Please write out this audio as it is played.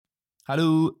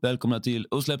Hallå, välkomna till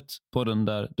Osläppt, podden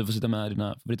där du får sitta med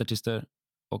dina favoritartister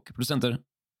och producenter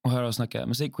och höra och snacka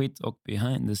musikskit och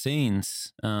behind the scenes.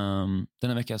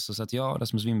 Denna vecka så satt jag,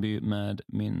 Rasmus Wimby, med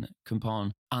min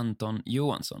kumpan Anton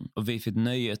Johansson och vi fick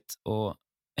nöjet att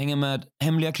hänga med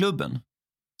Hemliga klubben.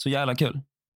 Så jävla kul.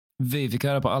 Vi fick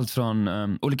höra på allt från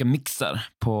olika mixar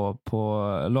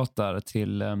på låtar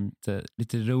till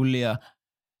lite roliga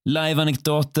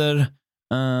live-anekdoter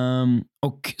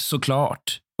och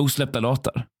såklart osläppta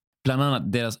låtar. Bland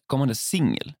annat deras kommande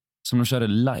singel som de körde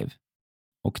live.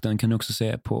 Och den kan du också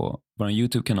se på vår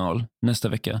YouTube-kanal nästa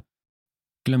vecka.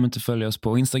 Glöm inte att följa oss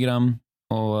på Instagram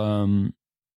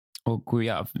och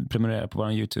prenumerera på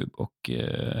vår YouTube och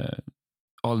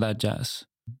all that jazz.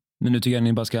 Men nu tycker jag att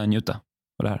ni bara ska njuta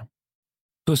av det här.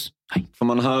 Puss, hej! Får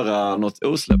man höra något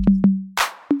osläppt?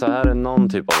 Det här är någon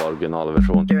typ av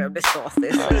originalversion. Gud, jag blir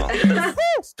såsig.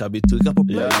 Ska vi trycka på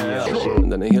play? Ja.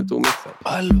 Den är helt omixad.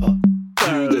 Alva.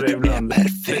 Ljudet är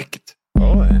perfekt.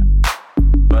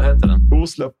 Vad heter den?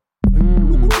 Osläppt.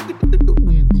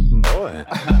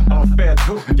 Fet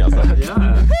hook alltså.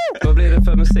 Vad blir det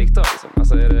för musik då? Liksom?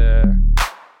 Alltså är det...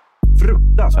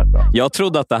 Fruktansvärt bra. Jag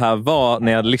trodde att det här var,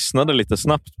 när jag lyssnade lite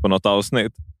snabbt på något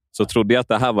avsnitt, så trodde jag att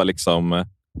det här var liksom,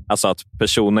 alltså att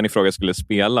personen i fråga skulle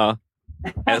spela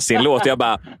sin låt. Jag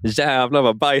bara, jävlar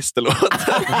vad bajs det låter.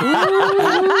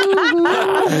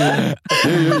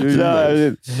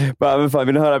 Fan,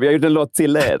 vill du höra? Vi har gjort en låt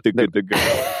till er.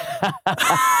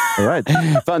 All right.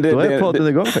 Fan, Då är podden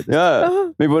igång faktiskt. Ja,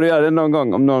 vi borde göra det någon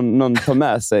gång om någon tar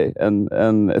med sig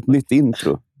ett nytt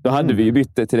intro. Då hade vi ju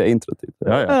bytt det till det intro typ.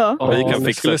 Ja. Vi kan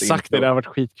fixa skulle ett sagt intro. det har varit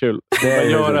skitkul. Det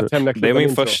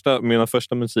är mina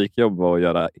första musikjobb var att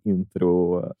göra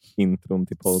intron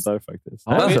till poddar faktiskt.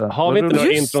 Har vi inte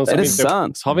några intron som är det inte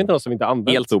sant? har vi inte någon som inte använt?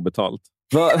 Helt obetalt.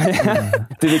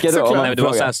 Till vilka då? Nej, det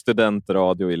var så här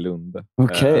studentradio i Lund.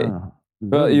 Okej.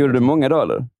 Gjorde du många då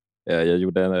eller? Jag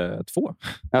gjorde 2.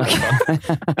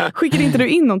 Skickade inte du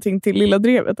in någonting till Lilla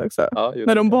Drevet också? Ja,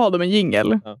 när de bad om en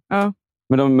jingle? Ja.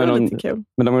 Men Det var lite kul.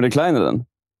 de declinade den?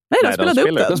 Nej, de spelade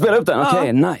upp den. De spelade upp den? Okej,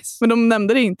 Ja. nice. Men de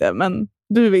nämnde det inte, men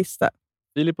du visste.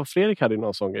 Filip och Fredrik hade ju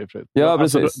någon sån grej förut. Ja,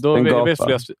 precis. Alltså,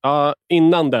 Den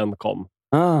innan den kom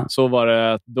Ah. så var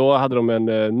det, då hade de en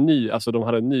ny, alltså de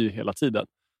hade en ny hela tiden.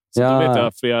 Så Ja. då vet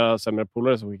jag flera sämre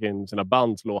polare som skickade in sina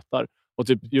bandslåtar och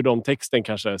typ gjorde om texten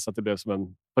kanske så att det blev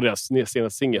som på deras senaste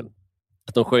singel.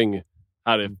 Att de sjöng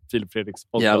här är Filip Fredriks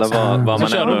podcast. Jävlar vad Så man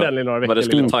körde de den i några veckor. vad det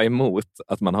skulle liksom. ta emot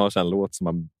att man har en låt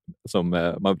som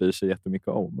man bryr sig jättemycket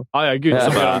om. Ja, gud,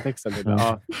 så Ja. bara texten.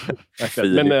 Ja,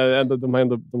 verkligen. Men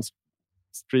de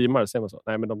streamar, säger man så?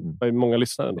 Nej, men de har ju många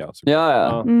lyssnare ändå.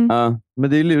 Ja. Ja. Men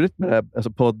det är ju lurigt med det här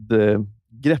alltså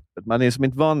poddgreppet. Man är ju som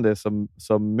inte van det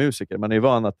som musiker. Man är ju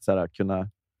van att så här, kunna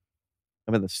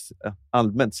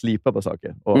allmänt slipa på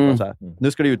saker. Och så här,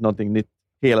 nu ska det ut någonting nytt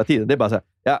hela tiden. Det är bara så här,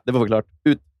 ja, det var klart.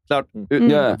 Klart.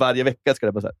 Varje vecka ska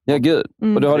det bara så här. Ja, gud.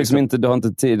 Och du har liksom inte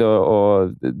tid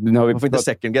och nu har vi Man får inte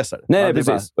second guessa det. Nej,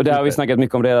 precis. Och det har vi snackat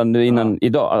mycket om redan nu innan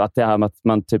idag. Att det här med att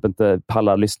man typ inte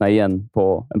pallar lyssna igen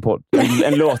på en podd.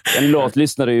 En låt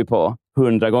lyssnar du ju på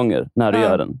 100 gånger när du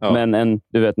gör den. Ja. Men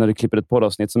du vet, när du klipper ett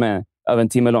poddavsnitt som är över en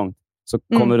timme långt så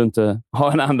kommer du inte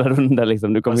ha en andra runda.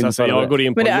 Liksom. Du kommer alltså, jag går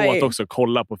in på en låt också,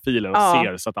 kollar på filen och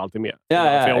ser så att allt är med. Ja, för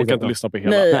jag orkar exakt. inte lyssna på hela.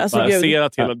 Nej, alltså, jag gud. ser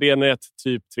att hela den är rätt,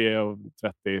 typ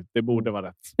 3:30. Det borde vara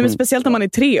rätt. Nej, men speciellt när man är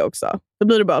 3 också. Då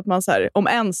blir det bara att man så här, om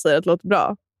en säger att det låter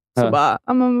bra, så bara,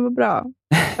 ja men vad bra.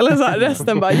 Eller så här,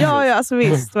 resten bara, ja, alltså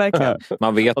visst, verkligen.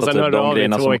 Man vet Och att sen hörde de av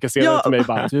grejerna 2 som... veckor senare till mig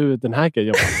bara, du, den här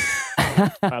grejen.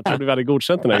 Jag trodde vi hade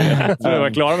godkänt den här grejen. Jag trodde vi var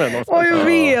klara med den. Och jag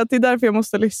vet, det är därför jag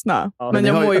måste lyssna. Ja, men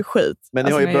jag mår ju skit. Men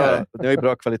ni Alltså, har ju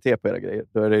bra kvalitet på era grejer.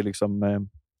 Då är det liksom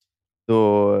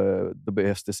då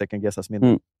behövs det second guessas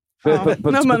mindre.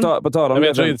 På tal om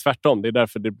jag tror inte tvärtom. Det är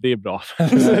därför det blir bra.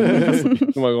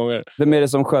 Så många gånger. Vem är det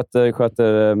som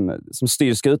som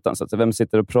styr skutan? Så att, vem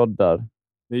sitter och proddar?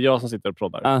 Det är jag som sitter och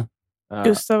proddar.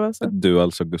 Gustav alltså. Du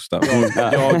alltså, Gustav.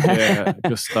 Jag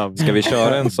Gustav. Ska vi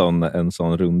köra en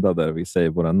sån runda där vi säger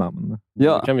våra namn?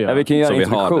 Ja, kan vi göra. vi kan göra Så en vi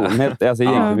har introduktion. Alltså,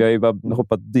 vi har ju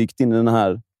bara dykt in i den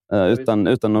här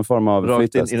utan någon form av Rakt in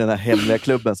flytast. i den här hemliga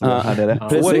klubben som är här nere.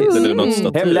 Precis. Inte du något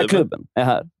stativ? Hemliga klubben är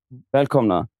här.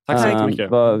 Välkomna. Tack så jättemycket.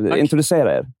 Tack.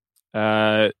 Introducera er.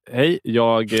 Hej,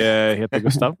 jag heter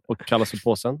Gustav och kallas för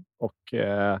Påsen. Och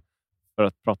för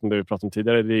att prata om det vi pratade om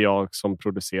tidigare, det är jag som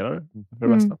producerar för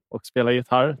det mesta. Och spelar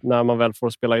gitarr när man väl får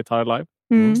spela gitarr live.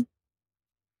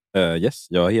 Yes,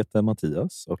 jag heter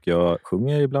Mattias och jag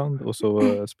sjunger ibland och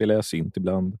så spelar jag synt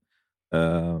ibland.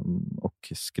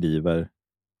 Och skriver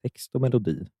text och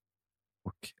melodi.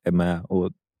 Och är med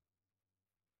och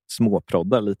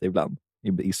småproddar lite ibland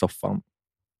i soffan.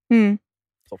 Mm.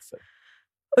 Toffer.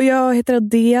 Och jag heter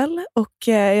Adele och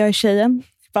jag är tjejen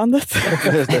i bandet.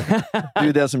 Just det. Du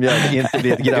är den som gör det, inte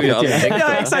blir ett graviditet.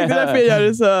 Ja, exakt. Det är därför jag gör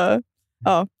det så.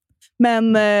 Ja.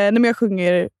 Men när jag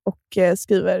sjunger och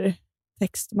skriver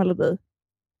text och melodi.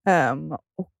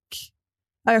 Och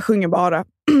jag sjunger bara.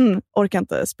 Orkar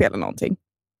inte spela någonting.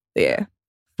 Det är...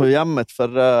 På jammet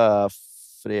förra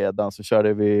fredagen så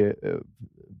körde vi...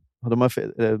 De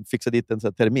har fixat dit en sån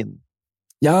här termin.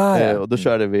 Ja. Och då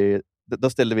körde vi... Då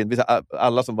ställde vi in,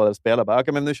 alla som var där och spelade bara,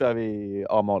 okay, men nu kör vi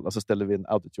A-moll. Och så ställde vi en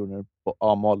autotuner på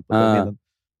A-moll på terminen.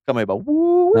 Kan man ju bara...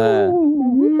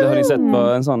 Det har ni sett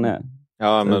vad en sån är?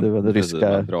 Ja, men det var det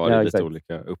ryska... man drar ja, lite exakt.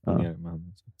 olika upp och ner.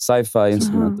 Men...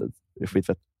 Sci-fi-instrumentet. Det är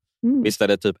skitfett. Visst är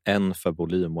det typ en för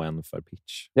volym och en för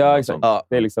pitch? Ja, exakt. Ja.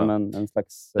 Det är liksom en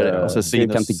slags... Och så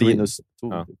sinus.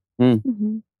 Ja.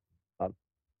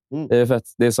 Det är fett.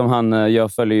 Det är som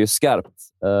jag följer ju skarpt.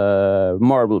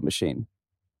 Marble Machine.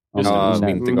 Ja,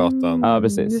 Vintergatan. Ja,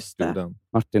 precis. Just det.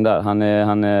 Martin där.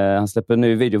 Han släpper en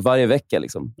ny video varje vecka.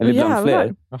 Liksom. Eller ibland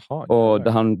fler. Jaha,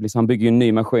 Och han bygger ju en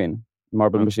ny maskin.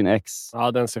 Marble Machine X.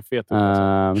 Ja, den ser fet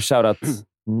ut. Shoutout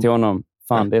till honom.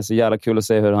 Fan, det är så jävla kul att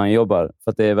se hur han jobbar.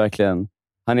 För att det är verkligen...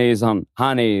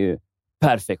 Han är ju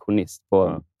perfektionist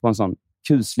på en sån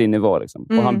kuslig nivå. Liksom.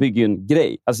 Och han bygger ju en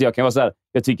grej. Alltså jag kan vara så här,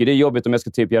 jag tycker det är jobbigt om jag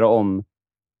ska typ göra om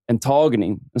en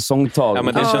tagning, en sångtagning. Ja,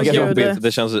 men det känns jobbigt.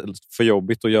 Det känns för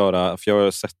jobbigt att göra, för jag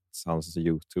har sett hans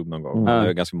YouTube någon gång. Det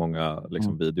är ganska många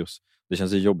videos. Det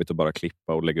känns jobbigt att bara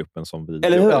klippa och lägga upp en sån video.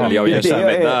 Eller hur?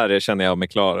 Där känner jag mig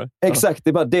klar. Exakt, det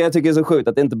är bara det jag tycker är så sjukt.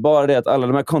 Att det inte bara det att alla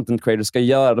de här content creators ska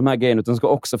göra de här grejerna, utan de ska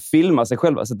också filma sig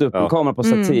själva. Sätta upp en kamera på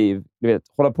stativ, du vet,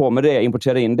 hålla på med det,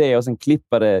 importera in det och sen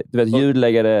klippa det, du vet,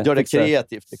 ljudlägga det. Gör det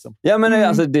kreativt liksom. Ja, men jag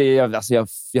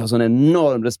har sån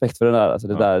enorm respekt för det där. Alltså,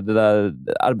 det där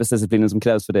arbetsdisciplinen som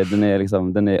krävs för det, den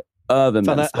är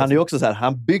övermänsklig. Han är ju också så här,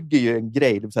 han bygger ju en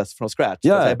grej från scratch.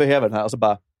 Ja. Så jag behöver den här och så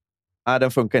bara, nej,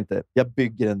 den funkar inte. Jag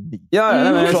bygger en ny.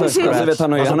 Han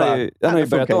har ju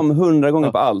börjat om 100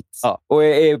 gånger på allt. Ja. Och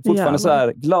är fortfarande så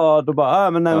här glad och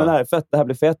bara, men det här är fett, det här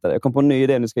blir fetare. Jag kom på en ny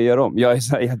idé, nu ska jag göra om. Jag är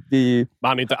så här,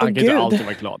 Men han kan inte alltid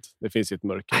vara glad. Det finns ju ett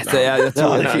mörker. Jag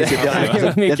tror det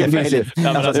finns ju.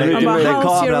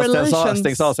 Kameran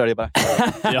stängs av så är det bara...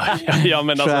 Ja,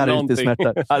 men alltså någonting.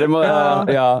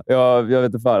 Jag vet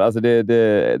inte för. Alltså,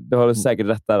 det har du säkert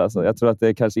rätt där. Alltså. Jag tror att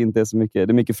det kanske inte är så mycket.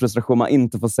 Det är mycket frustration man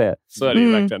inte får se. Så är det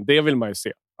ju verkligen. Det vill man ju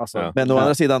se. Alltså, men å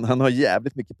andra sidan, han har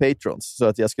jävligt mycket patrons. Så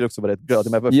att jag skulle också vara rätt glad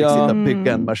om jag bara fick sitta och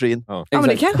bygga en maskin. Ja, men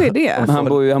det kanske är det.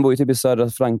 Han bor ju typ i södra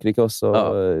Frankrike också.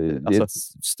 I ett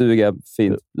stuga,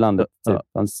 fint landet. Typ.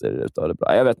 Han ser ut av det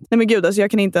bra. Jag vet inte. Nej men gud, alltså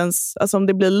jag kan inte ens... Alltså om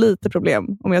det blir lite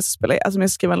problem om jag ska spela... Alltså om jag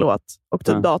ska skriva en låt och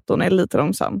typ datorn är lite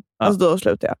långsam. Alltså då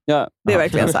slutar jag. Ja. Det är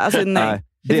verkligen så här. Alltså, nej.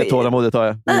 Det tålamodet har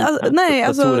jag. Nej,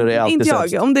 alltså inte jag.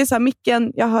 Sämst. Om det är så här,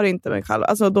 micken, jag hör inte mig själv.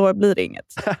 Alltså då blir det inget.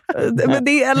 Men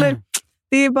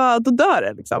det är bara, då dör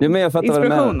det liksom. Ja, men jag fattar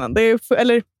inspirationen. Det är,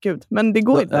 eller gud, men det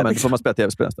går inte. Ja, men liksom. får man spela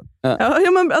tv-spel nästan.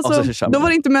 Ja, men alltså, då var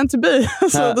det inte meant to be.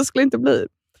 Alltså, då skulle det inte bli.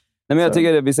 Nej, men jag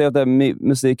tycker vi säger att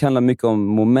musik handlar mycket om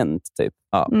moment typ.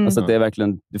 Alltså att det är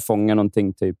verkligen, du fångar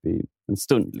någonting typ i en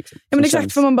stund. Liksom. Ja, men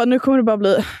exakt, för man bara, nu kommer det bara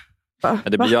bli...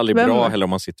 Det blir ju aldrig bra heller om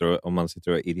man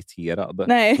sitter och är irriterad.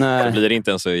 Nej. Det blir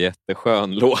inte en så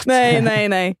jätteskön låt.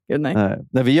 Nej. Gud, nej.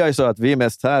 Nej, vi gör ju så att vi är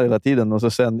mest här hela tiden och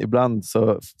så sen ibland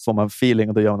så får man feeling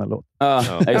och då gör man en låt. Ja,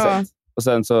 exakt. Och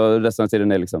sen så resten av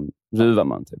tiden är liksom ruvar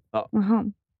man typ. Ja.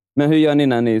 Men hur gör ni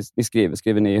när ni skriver?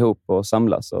 Skriver ni ihop och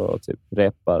samlas och typ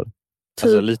repar?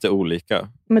 Alltså lite olika.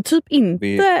 Men typ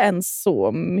inte ens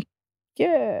så mycket.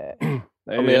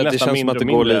 Ja, men det känns som att det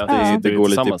går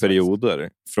lite i perioder.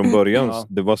 Från början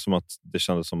det var som att det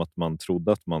kändes som att man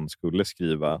trodde att man skulle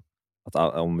skriva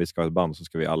att om vi ska ha ett band så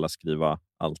ska vi alla skriva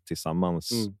allt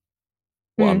tillsammans.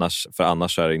 Och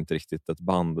annars är det inte riktigt ett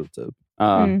band typ.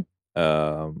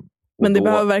 Men det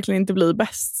behöver verkligen inte bli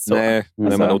bäst så. Nej,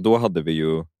 men och då hade vi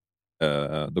ju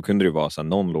då kunde det vara så här,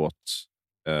 någon låt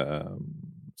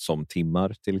som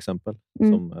Timmar till exempel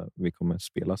som vi kommer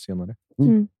spela senare.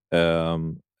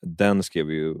 Den skrev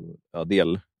vi ju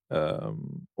del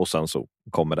och sen så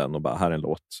kommer den och bara, här är en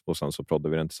låt och sen så proddar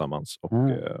vi den tillsammans och,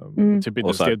 typ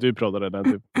inte skrev du proddade den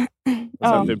typ. Och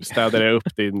sen typ städade jag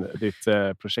upp ditt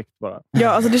projekt bara. Ja,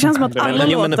 alltså det känns som att alla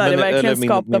låtar är verkligen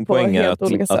skapta på helt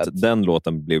olika sätt. Att den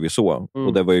låten blev ju så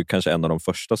och det var ju kanske en av de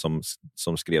första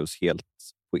som skrevs helt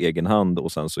på egen hand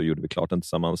och sen så gjorde vi klart den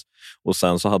tillsammans och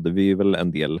sen så hade vi väl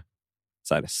en del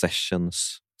så här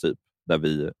sessions typ där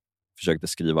vi försökte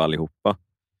skriva allihopa.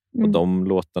 Och de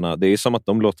låtarna, det är som att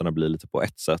de låtarna blir lite på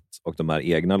ett sätt och de här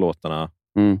egna låtarna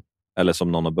eller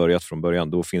som någon har börjat från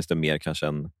början, då finns det mer kanske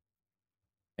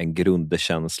en en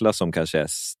grundkänsla som kanske är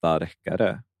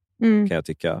starkare, kan jag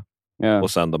tycka. Ja.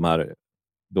 Och sen de här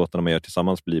låtarna man gör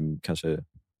tillsammans blir kanske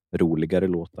roligare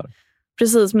låtar.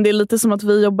 Precis, men det är lite som att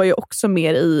vi jobbar ju också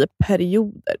mer i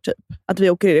perioder. Typ. Att vi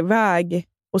åker iväg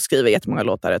och skriver jättemånga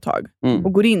låtar ett tag.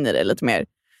 Och går in i det lite mer.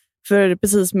 För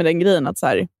precis med den grejen att så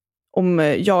här, om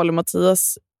jag eller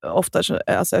Mattias ofta,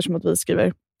 alltså eftersom att vi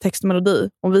skriver text och melodi,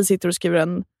 om vi sitter och skriver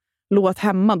en låt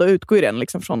hemma, då utgår ju den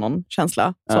liksom från någon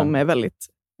känsla som är väldigt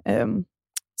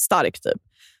stark typ.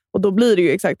 Och då blir det ju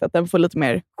exakt att den får lite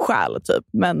mer själ typ.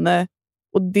 Men,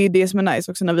 och det är det som är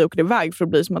nice också när vi åker iväg, för det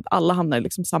blir som att alla hamnar i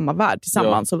liksom samma värld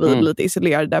tillsammans och vi är lite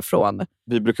isolerade från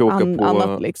vi brukar åka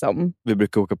annat liksom. Vi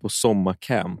brukar åka på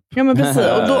sommarcamp. Ja men precis,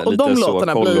 och de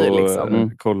låtarna blir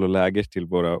liksom kolloläger till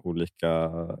våra olika,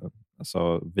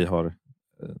 alltså vi har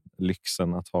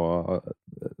lyxen att ha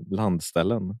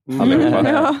landställen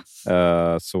allihopa.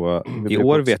 Så i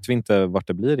år vet vi inte vart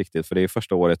det blir riktigt, för det är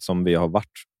första året som vi har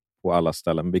varit på alla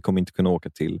ställen. Vi kommer inte kunna åka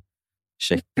till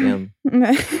Tjeckien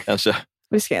kanske.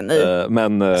 Vi ska nej.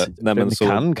 Men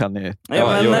så kan ni. Det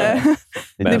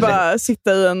är bara att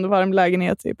sitta i en varm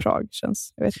lägenhet i Prag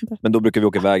känns. Jag vet inte. Men då brukar vi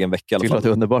åka iväg en vecka i alla fall. Det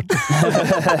är underbart.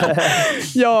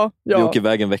 ja. Vi åker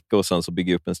iväg en vecka och sen så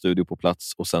bygger upp en studio på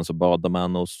plats och sen så badar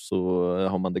man och så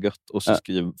har man det gött och så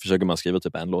försöker man skriva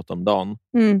typ en låt om dagen.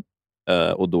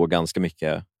 Och då ganska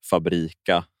mycket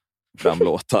fabrika fram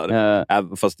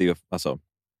låtar. Fast det är ju alltså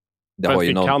det för har att ju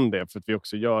vi någon... kan det, för att vi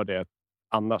också gör det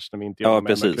annars när vi inte gör med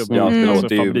precis. klubben. Det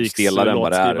låter ju stelare än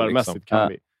vad det är. Liksom. Kan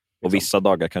vi. Och vissa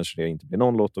dagar kanske det inte blir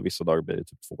någon låt och vissa dagar blir det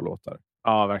typ 2 låtar.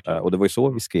 Ja, verkligen. Och det var ju så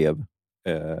vi skrev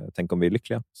Tänk om vi är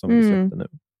lyckliga, som vi släppte nu.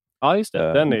 Ja, just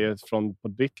det. Den är ju från på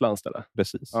ditt landställe.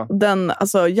 Precis. Ja. Den,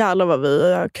 alltså jävlar vad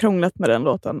vi har krånglat med den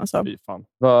låten. Alltså. Fy fan.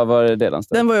 Vad var det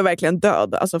landstället? Den var ju verkligen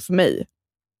död, alltså för mig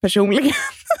personligen.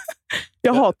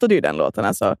 Jag hatade ju den låten,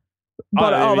 alltså.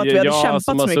 Bara av att vi hade kämpat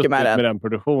så mycket med den. Jag med den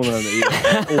produktionen i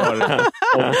år.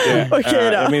 Och,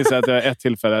 jag minns att ett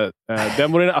tillfälle,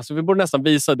 vi borde nästan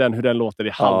visa den hur den låter i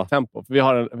halvtempo. För vi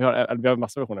har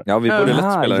massa versioner. Ja, vi borde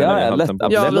lätt spela den i halvtempo.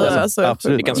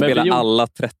 Absolut. Vi kan spela alla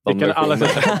 13 versioner.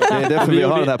 Det är därför vi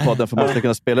har den här podden, för man ska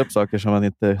kunna spela upp saker som man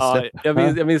inte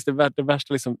släpper. Jag minns det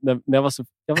värsta, liksom, när jag var så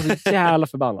jävla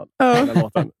förbannad. Den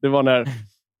låten. Det var när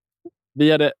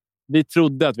vi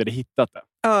trodde att vi hade hittat det.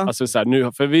 Alltså så här,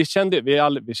 nu, för vi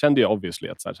kände ju obviously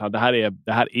att så här, det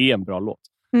här är en bra låt.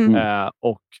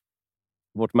 Och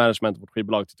vårt management, vårt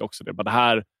skivbolag tyckte också det. Men det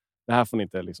här får ni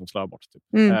inte liksom slå bort. Typ.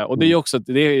 Och det är också,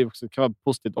 det kan vara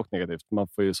positivt och negativt. Man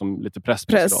får ju som lite press.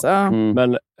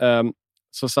 Men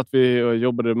så satt vi och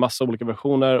jobbade massa olika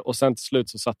versioner. Och sen till slut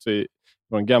så satt vi i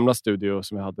vår gamla studio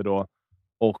som vi hade då.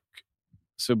 Och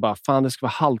så bara, fan det ska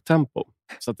vara halvtempo.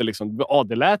 Så att det liksom,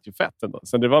 det lät ju fett ändå.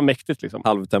 Så det var mäktigt liksom.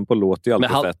 Halvtempo låter ju alltid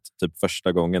fett, typ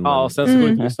första gången. Ja, och sen så går det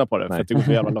inte att lyssna på det, för att det går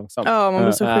så jävla långsamt. Ja, man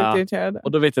blir så sjukt irriterad.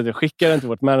 Och då vet jag att jag skickade den till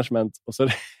vårt management och så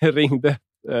ringde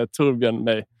Torbjörn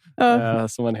mig,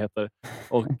 som han heter.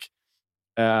 Och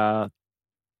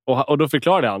då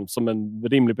förklarade han som en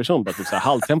rimlig person att typ,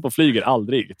 halvtempo flyger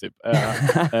aldrig. Typ.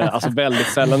 Alltså väldigt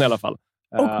sällan i alla fall.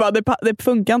 Och bara, det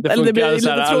funkar inte. Eller det blir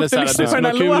lite tråkigt att lyssna på den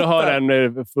här låten. Det är kul att höra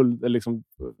en full... Liksom,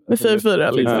 med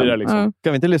 4-4. Liksom.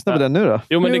 Kan vi inte lyssna på den nu då?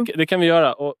 Jo, men det kan vi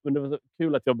göra. Men det var så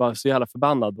kul att jag var så jävla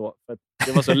förbannad då. För att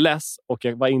jag var så less och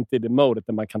jag var inte i det modet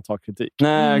där man kan ta kritik.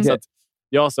 Så att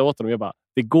jag sa åt honom, jag bara,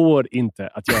 det går inte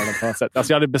att göra något annat sätt.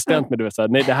 Alltså jag hade bestämt mig,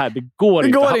 nej det går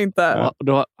inte. Det går inte. Och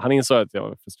då, han insåg att jag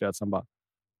var frustrerad, så han bara...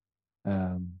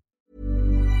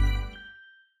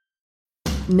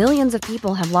 Millions of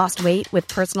people have lost weight with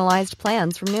personalized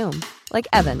plans from Noom. Like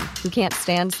Evan, who can't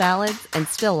stand salads and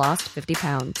still lost 50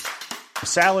 pounds.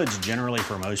 Salads generally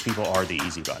for most people are the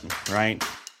easy button, right?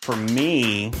 For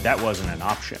me, that wasn't an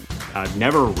option. I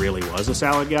never really was a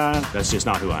salad guy. That's just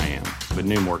not who I am. But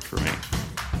Noom worked for me.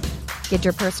 Get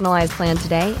your personalized plan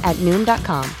today at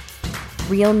Noom.com.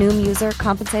 Real Noom user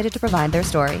compensated to provide their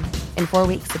story. In 4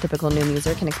 weeks, the typical Noom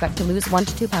user can expect to lose 1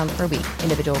 to 2 pounds per week.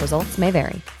 Individual results may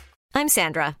vary. I'm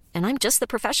Sandra, and I'm just the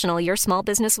professional your small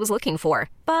business was looking for.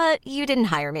 But you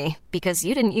didn't hire me because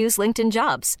you didn't use LinkedIn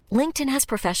Jobs. LinkedIn has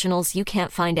professionals you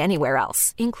can't find anywhere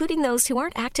else, including those who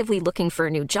aren't actively looking for a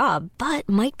new job, but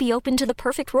might be open to the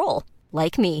perfect role,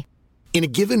 like me. In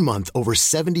a given month, over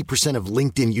 70% of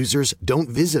LinkedIn users don't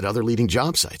visit other leading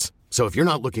job sites. So if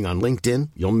you're not looking on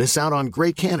LinkedIn, you'll miss out on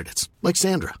great candidates, like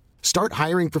Sandra. Start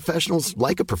hiring professionals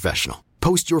like a professional.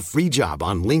 Post your free job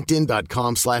on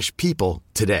linkedin.com/people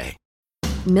today.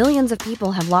 Millions of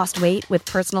people have lost weight with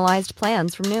personalized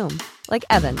plans from Noom. Like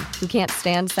Evan, who can't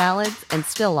stand salads and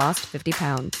still lost 50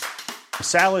 pounds.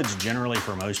 Salads generally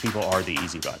for most people are the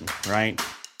easy button, right?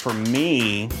 For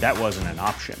me, that wasn't an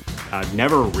option. I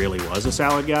never really was a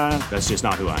salad guy. That's just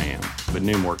not who I am. But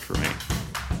Noom worked for me.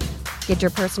 Get your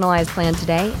personalized plan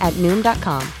today at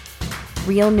Noom.com.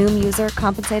 Real Noom user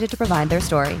compensated to provide their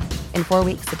story. In 4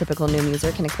 weeks, the typical Noom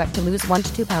user can expect to lose 1 to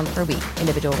 2 pounds per week.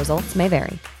 Individual results may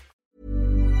vary.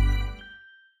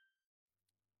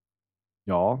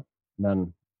 Ja,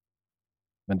 men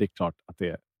det är klart att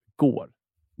det går.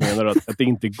 Menar du att det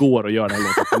inte går att göra det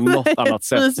här på något annat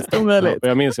sätt? Fysiskt omöjligt. Och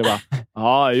jag minns jag bara,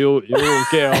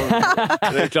 okej.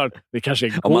 Det är klart, det kanske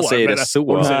går. Om man säger det så.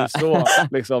 Om man säger så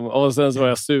liksom. Och sen så var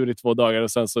jag sur i 2 dagar.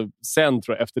 Och sen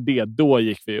tror jag efter det, då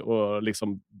gick vi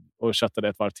och köttade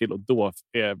ett varv till. Och då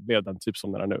blev den typ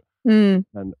som den är nu. Mm.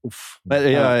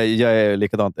 Men jag är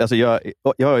likadant. Alltså jag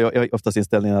har oftast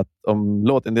inställningen att om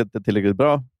låten inte är tillräckligt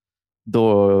bra,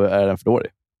 då är den för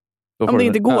dålig. Om det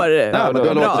inte går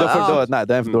nej,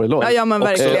 det är en för dålig låt. Ja, men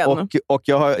verkligen. Och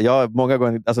jag har många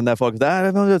gånger, alltså när folk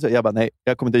säger, jag bara nej,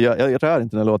 jag kommer inte jag rör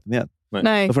inte den här låten igen.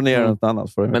 Nej. Då får ni göra något annat.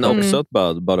 Men också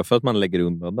att bara för att man lägger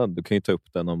undan den, du kan ju ta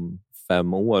upp den om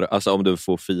 5 år. Alltså om du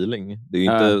får feeling. Det är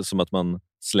ju inte som att man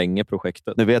slänger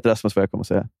projektet. Nu vet Rasmus vad jag kommer att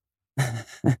säga.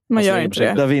 Man gör inte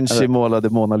det. Da Vinci målade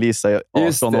Mona Lisa i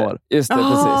 18 år. Just det,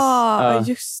 precis.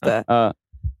 Just det.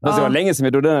 Fast det var länge sedan vi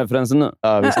drog den här referensen nu.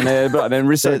 Ja, det är bra. Det är en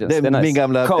resurgence. Det är nice. min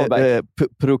gamla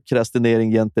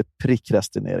prokrastinering jämte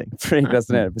prokrastinering.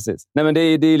 Prokrastinering, precis. Nej, men det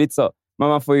är lite så.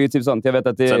 Man får ju typ sånt. Jag vet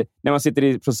att när man sitter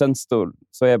i procentstol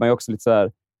så är man ju också lite så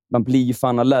här. Man blir ju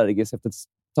fan allergisk efter ett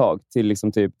tag till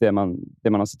liksom typ det man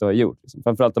har suttit och har gjort. Liksom.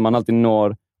 Framförallt om man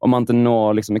inte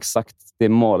når liksom exakt det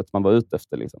målet man var ute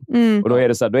efter. Liksom. Och då är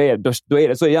det så här, då är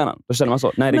det så i hjärnan. Då känner man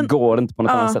så. Nej, det går inte på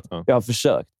något annat sätt. Jag har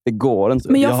försökt. Det går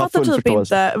inte. Men jag fattar typ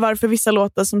inte varför vissa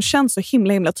låtar som känns så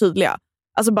himla tydliga.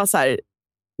 Alltså bara så här,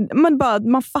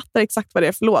 man fattar exakt vad det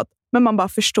är för låt. Men man bara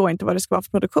förstår inte vad det ska vara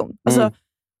för produktion. Alltså,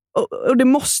 och det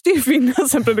måste ju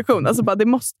finnas en produktion. Alltså bara, det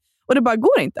måste. Och det bara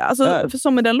går inte. Alltså, för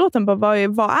som med den låten, bara,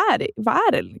 vad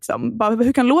är det liksom? Bara,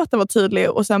 hur kan låten vara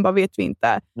tydlig och sen bara vet vi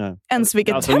inte ens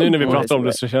vilket alltså, nu när vi pratar om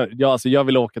det så känner jag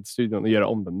vill åka till studion och göra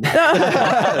om den.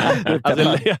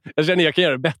 Jag känner jag kan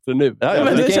göra det bättre nu.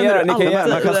 Ni kan göra man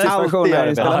kan alltid göra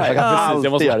det bättre.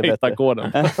 Jag måste hitta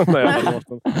ackorden.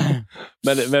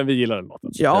 Men vi gillar den låten.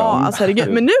 Ja, alltså,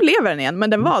 men nu lever den igen. Men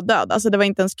den var död. Alltså, det var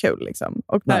inte ens kul. Liksom.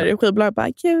 Och när skivbolaget bara,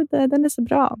 gud, den är så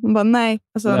bra. Man bara, nej.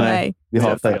 Vi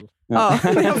har fel. Ja,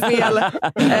 vi har fel.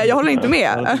 Jag håller inte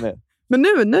med. Men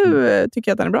nu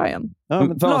tycker jag att den är bra igen.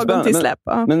 Lagom till släpp.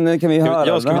 Men kan vi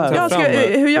höra det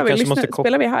här? Hur gör vi?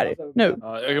 Spelar vi här nu?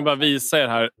 Ja, jag kan bara visa er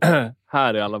här.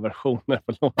 Här är alla versioner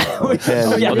på låten.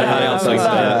 Det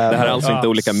här är alltså inte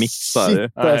olika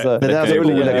mixar. Det är alltså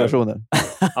olika versioner.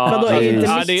 Vadå, är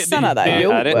inte mixarna där?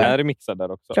 Är det mixar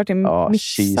där också? Klart det är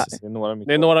mixar.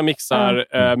 Det är några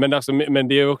mixar. Men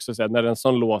det är också så att när en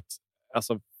sån låt...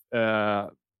 Alltså,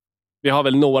 vi har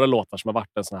väl några låtar som har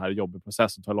varit en sån här jobbig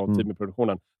process och tar lång tid med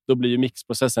produktionen. Då blir ju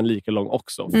mixprocessen lika lång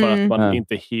också. För att man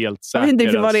inte är helt säker. Jag vet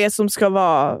inte vad det är som ska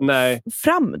vara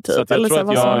fram typ. Så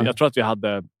jag tror att vi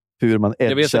hade... Hur man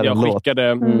edgar en låt.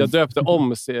 Jag döpte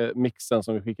om mixen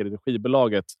som vi skickade till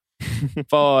skivbolaget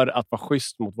för att vara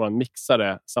schysst mot våran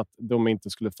mixare så att de inte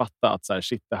skulle fatta att så här,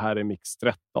 shit, det här är mix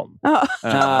 13.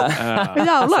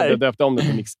 Jävlar. Jag döpte om det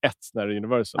till mix 1 när det är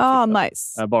Universal.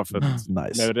 Nice. Bara för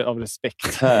att, av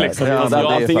respekt. Liksom.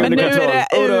 Men nu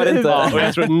är det... och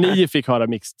jag tror att ni fick höra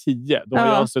mix 10. Då har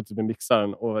jag suttit med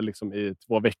mixaren och liksom i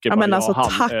 2 veckor. Men alltså,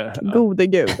 tack gode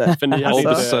gud. För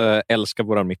ni älskar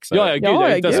våran mixare.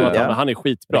 Jag är inte så att han är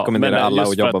skitbra. Rekommenderar alla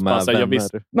att jobba med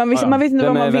vänner. Man vet inte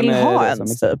vad man vill ha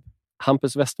ens typ.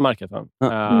 Hampus Westermark heter han.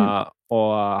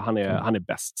 Och han är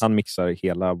bäst. Han mixar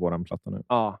hela våran platta nu.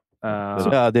 Ja,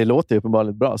 det låter ju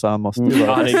uppenbarligen bra, så han måste ju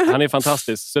vara... han är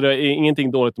fantastisk. Så det är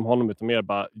ingenting dåligt om honom, utan mer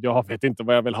bara, jag vet inte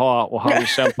vad jag vill ha. Och han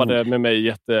kämpade med mig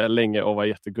jättelänge och var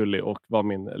jättegullig och var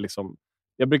min, liksom...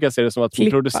 Jag brukar se det som att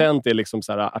min producent är liksom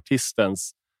så här,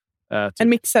 artistens... typ... En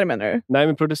mixare menar du? Nej,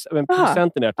 men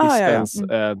producenten är artistens...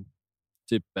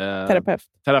 Typ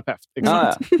terapeut.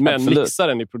 Exakt. Men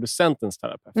mixaren är producentens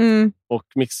terapeut. Och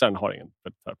mixaren har ingen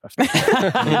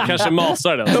terapeut. Kanske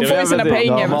masar den. De får ju sina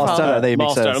pengar. Masaren är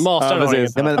mixaren.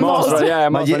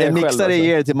 Masaren har ingen en mixare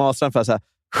ger det till masaren för att säga,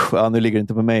 nu ligger det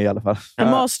inte på mig i alla fall.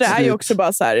 En master är ju också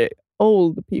bara så här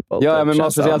old people. Ja, men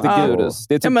master är alltid gudus.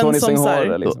 Det är typ Tony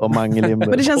Singh liksom. Och Mange Limber.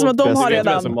 Men det känns som att de har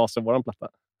redan... som master våran platta.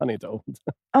 Han är inte old.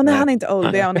 Nej, han är inte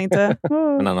old. Det är han inte.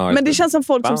 Men det känns som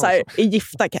folk som så här, är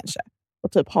gifta kanske.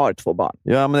 och typ har 2 barn.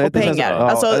 Ja, men och pengar.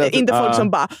 Alltså inte folk som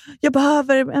bara, jag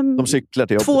behöver de cyklar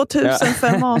till 2000 för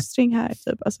en mastring här.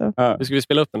 Typ. Alltså. Nu ska vi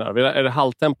spela upp den här. Är det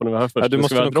halvtempo nu vi har först? Ja, du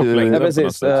måste nog droplängd. Ja,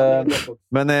 precis.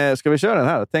 Men ska vi köra den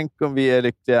här? Tänk om vi är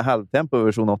lyckliga halvtempo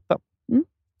version 8.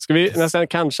 Ska vi nästan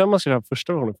kanske man ska köra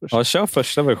första versionen först? Ja, kör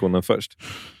första versionen först.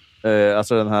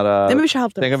 Alltså den här... Nej, men vi kör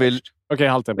halvtempo. Okej,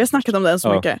 halvtempo. Vi har snackat om den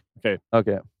så mycket.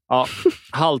 Okej. Ja,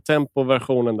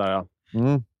 halvtempo-versionen där, ja.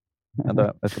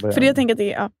 För jag tänker att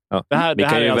det är... Ja. Det här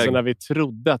är alltså när vi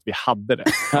trodde att vi hade det.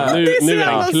 Nu, det är så nu är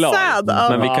jävla den klar. sad.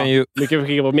 Men vi kan ju... Nu kan vi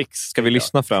skicka på mix. Ska vi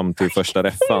lyssna fram till första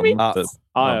reffan? Typ?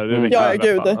 Ja, det är ja,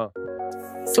 gud. Ja.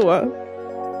 Så...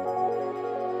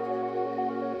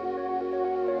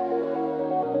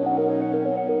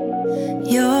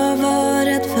 Jag var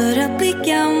rädd för att bli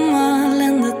gammal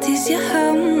ända tills jag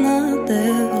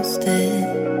hamnade hos dig.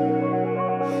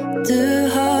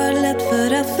 Du har lätt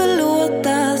för att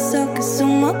förlåta saker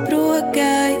som att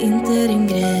bråka, inte din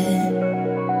grej.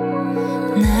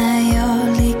 När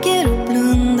jag ligger och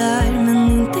blundar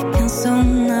men inte kan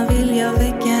somna vill jag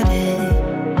väcka dig.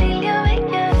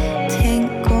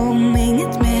 Tänk om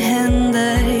inget mer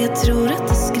händer, jag tror att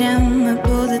det skrämmer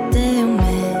både dig och mig.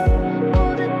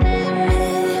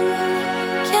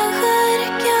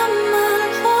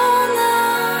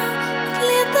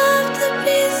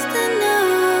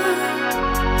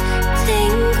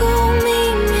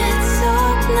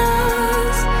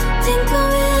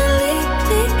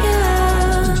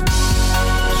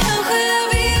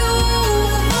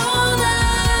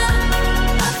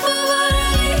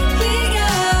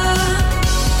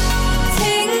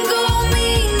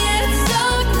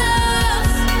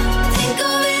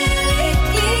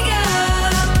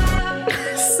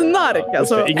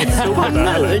 Alltså, inget så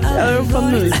panik.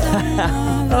 Panik.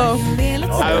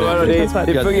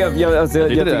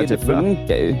 Det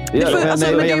funkar ju.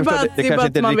 Det kanske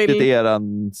inte riktigt är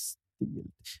eran stil.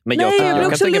 Men jag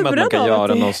kan tänka mig att man kan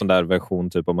göra någon sån där version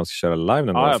typ om man ska köra live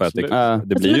någon gång, för att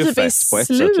det blir ju typ fett på ett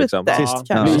sätt. Liksom.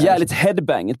 Det blir jävligt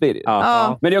headbanget blir det.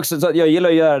 Men det är också så att jag gillar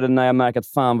att göra det när jag märker att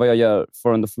fan vad jag gör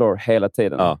for on the floor hela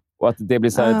tiden. Och att det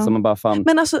blir så här som man bara fan...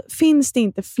 Men alltså, finns det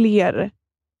inte fler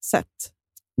sätt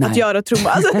att göra trumma?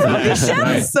 Alltså, det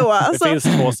känns så. Alltså. Det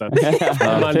finns 2 sätt.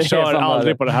 Man kör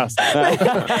aldrig på det här sättet.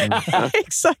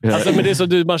 Exakt. Alltså, men det är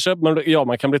så,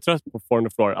 man kan bli trött på for on the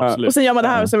floor, absolut. Och sen gör man det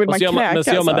här och så vill man kräka. Men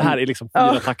så gör man det här i liksom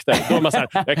 4 takter. Då är man så här,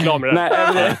 jag är klar med det.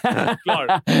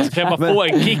 Klar. Så kan man få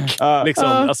en kick liksom,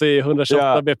 alltså i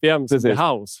 128 bpm som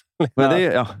är house. Men det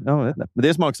är, jag vet inte. Men det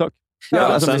är smaksak.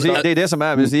 Alltså, det är det som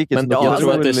är musiken. Men jag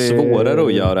tror att det är svårare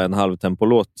att göra en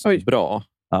halvtempolåt bra.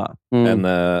 Men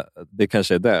det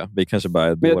kanske är det. Vi kanske bara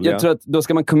är dåliga. Jag tror att då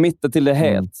ska man committa till det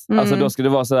helt. Alltså då ska det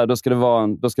vara sådär, då ska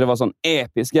det vara sån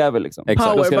episk jävel liksom.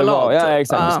 Exakt. Då ska det vara, ja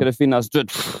exakt. Då ska det finnas du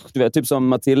vet, typ som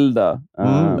Matilda.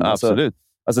 Absolut.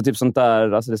 Alltså typ sånt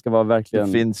där, alltså det ska vara verkligen...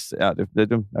 Det finns, jag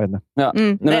vet inte. Ja.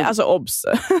 Nej, alltså obs.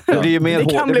 Det blir ju mer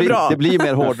det blir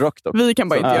mer hårdrock då. Vi kan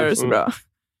bara inte göra det så bra.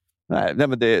 Nej,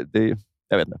 men det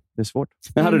jag vet inte. Det är svårt.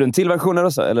 Men hade du en till version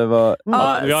också? Eller vad?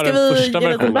 Ska vi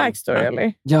ge lite backstory,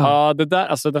 eller? Ja, det där,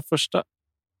 alltså den första...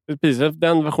 Precis,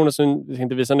 den versionen som vi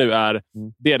tänkte visa nu är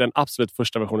det är den absolut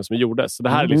första versionen som gjordes. Så det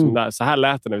här är liksom så här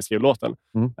lät det när vi skrev låten.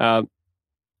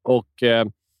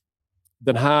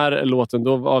 Den här låten,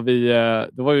 då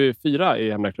var vi 4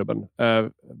 i Hemliga-klubben.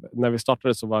 När vi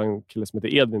startade så var en kille som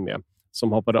heter Edvin med,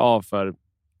 som hoppade av för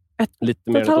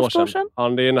lite mer än ett år sedan. Ja,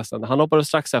 det är nästan. Han hoppade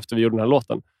strax efter vi gjorde den här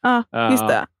låten. Just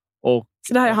det.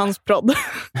 Så det här är hans prodd.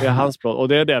 Det är hans prodd. Och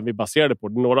det är det vi baserade på.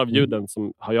 Några av ljuden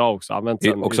som har jag också använt. Det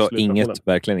är också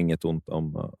verkligen inget ont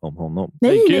om honom.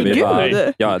 Nej, gud.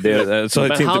 Ja,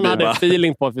 men han hade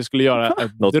feeling på att vi skulle göra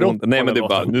ett dropp. Nej, men det är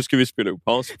bara, nu ska vi spela upp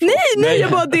hans prodd. Nej,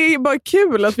 det är bara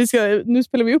kul att nu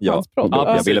spelar vi upp hans prodd.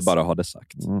 Ja, jag ville bara ha det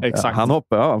sagt. Exakt. Han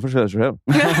hoppar, han får köra sig själv.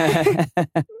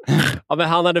 Ja, men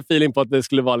han hade feeling på att det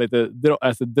skulle vara lite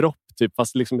dropp typ,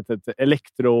 fast liksom ett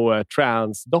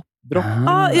elektro-trans-dropp.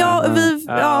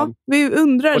 Vi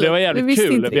undrar. Och det var jävligt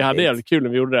kul. Vi hade jävligt kul när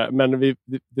vi gjorde det. Men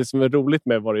det som var roligt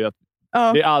med var ju att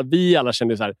vi alla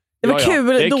kände så här. Det var kul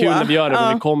det är då. kul när vi gör det,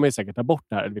 men vi kommer säkert ta bort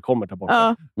det här. Vi kommer ta bort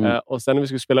det. Och sen när vi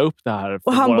skulle spela upp det här...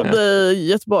 Och han bodde i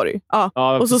Göteborg.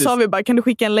 Och så sa vi bara, kan du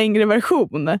skicka en längre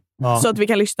version? Så att vi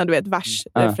kan lyssna, du vet, vers,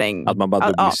 refräng. Att man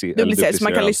bara duplicerar så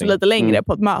man kan lyssna lite längre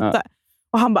på ett möte.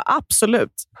 Och han bara,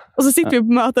 absolut. Och så sitter vi på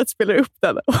mötet och spelar upp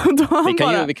den. Och då han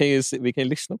vi kan ju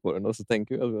lyssna på den och så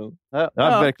tänker vi att...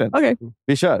 Ja, verkligen. Okay.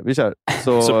 Vi kör.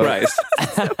 Så... Surprise.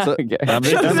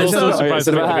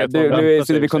 Så det här, du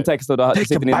fyller i kontext och då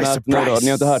sitter ni i möten nu då. Ni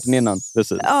har inte hört den innan.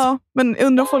 Precis. Ja, men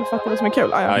undrar om folk fattar vad som är kul.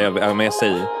 Men jag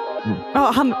säger.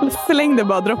 Ja, han förlängde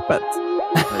bara droppet.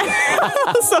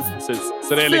 Precis.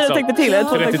 Så det är liksom 4 takter till,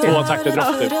 32 takter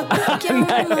dropp typ.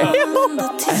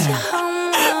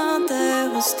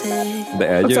 Det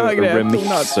är ju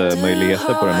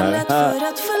remix-möjligheter på den här. För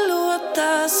att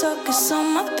förlåta saker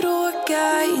som att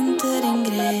bråka inte din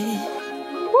grej.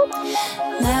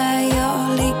 När jag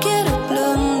ligger och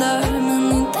blundar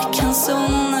men inte kan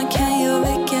somna kan jag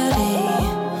väcka dig.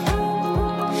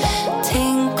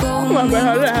 Tänk om det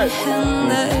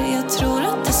händer. Jag tror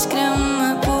att det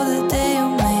skrämmer både dig och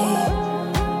mig.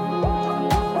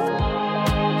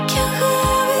 Kanske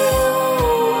är vi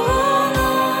ovana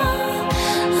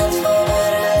att få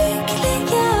vara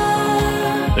lyckliga.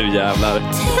 Nu jävlar.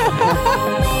 Tänk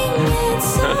om inget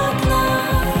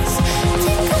saknas.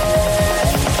 Tänk om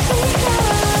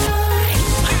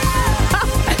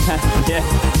Yeah.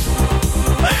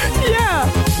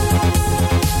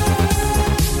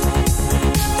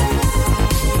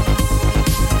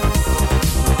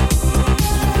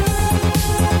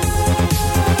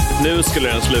 Nu skulle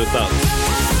den sluta.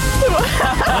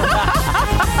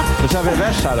 Då kör vi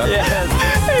vers här då.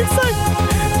 Exakt.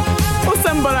 Och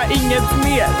sen bara inget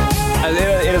mer.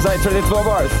 Är det så här 32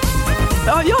 bars?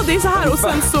 Ja, det är så här. Och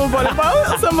sen så var det bara...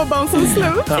 Och sen var bounsen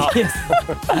slut.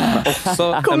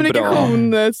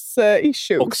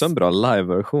 Kommunikations-issue. Också en bra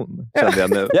live-version, kände jag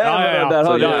nu. Där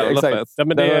har du exakt. Ja,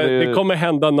 men det kommer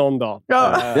hända någon dag.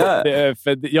 Ja.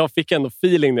 För jag fick ändå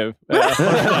feeling nu.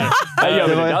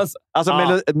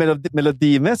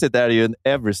 Melodimässigt är det ju en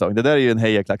Eversong. Det där är ju en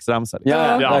hejaklacksramsa.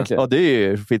 Ja. Och det är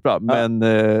ju skitbra. Men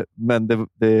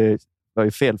det var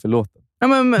ju fel för låten. Ja,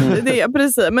 men det,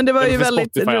 precis. Men det var ju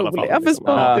väldigt roligt. Ja, för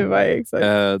Spotify, exakt.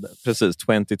 Precis,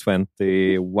 2021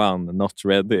 not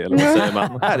ready, eller vad säger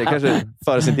man? Det är kanske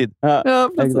före sin tid. Ja,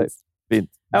 precis.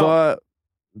 Fint.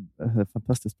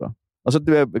 Fantastiskt bra. Alltså,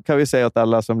 kan vi säga att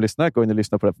alla som lyssnar går in och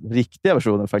lyssnar på den riktiga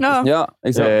versionen faktiskt. Ja,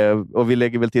 exakt. Och vi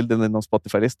lägger väl till den i någon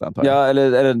Spotify-lista, antar jag. Ja,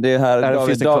 eller det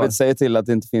här David säger till att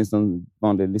det inte finns någon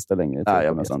vanlig lista längre.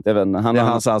 Jag vet. Sånt. Jag vet inte, det är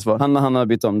hans ansvar. Han har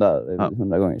bytt om där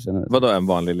 100 gånger. Vadå en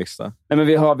vanlig lista? Nej, men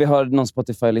vi har någon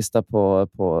Spotify-lista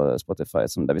på Spotify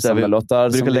där vi samlar låtar.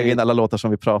 Vi brukar lägga in alla låtar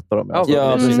som vi pratar om.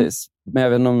 Ja, precis. Men jag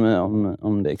vet inte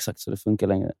om det är exakt så det funkar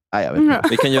längre. Nej, jag vet inte.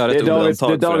 Vi kan göra ett undantag.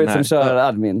 Det är David som kör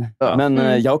admin. Ja.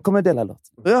 Men jag kommer dela låt.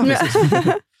 Ja,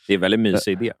 det är en väldigt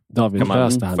mysig idé. David, kan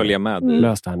man följa med?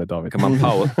 Lös det här nu, David. Kan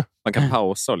man kan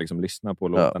pausa och liksom lyssna på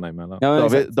låtarna emellan. Ja,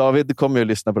 David kommer ju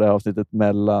lyssna på det här avsnittet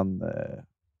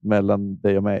mellan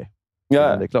dig och mig.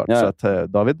 Ja, det är klart. Ja. Så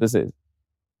att David, precis.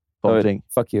 David,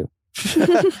 fuck you.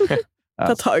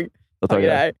 Ta tag i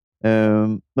det här.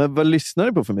 Men vad lyssnar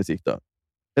ni på för musik då?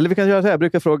 Eller vi kan göra så här. Jag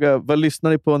brukar fråga, vad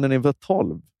lyssnar ni på när ni var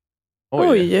 12?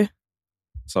 Oj.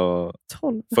 Så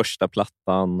 12. Första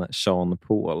plattan, Sean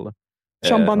Paul.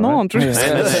 Sean Banan, tror jag.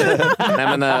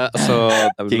 Nej, men alltså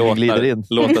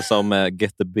låtar som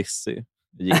Get the Busy,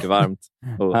 Gick varmt,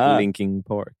 och Linkin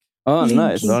Park.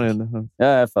 Nice.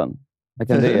 Ja, fan. Jag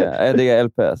kan digga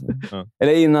LP. Alltså.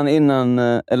 Eller innan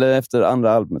eller efter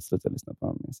andra albumet slutade jag lyssna på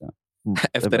honom.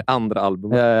 Efter andra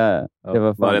albumet? Ja. Det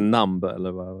var det Numb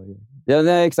eller vad? Ja,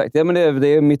 nej, exakt. Ja, men det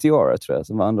är Meteora, tror jag,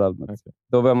 som var andra albumet. Okay.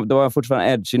 Då var jag fortfarande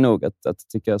edgy nog att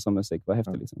tycka som musik var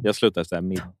häftig. Liksom. Jag slutade efter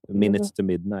Minutes to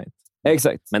Midnight.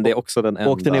 Exakt. Men det är också den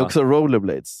enda... Åkte ni också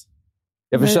rollerblades?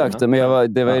 Jag försökte, men jag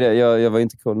var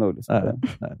inte cool nog. Liksom.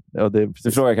 Nej. Ja, du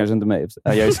frågar kanske inte mig.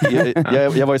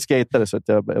 Jag var ju skatare, så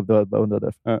jag bara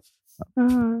undrade.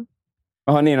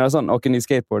 Har ni några sån? Åker ni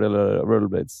skateboard eller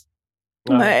rollerblades?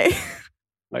 Nej.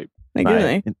 Nej. Det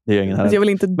är ingen här. Jag vill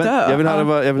inte dö. Jag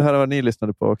vill höra vad ni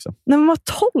lyssnade på också. När man var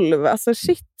 12, alltså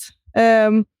shit.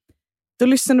 Då jag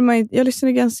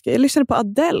lyssnade på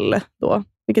Adele då,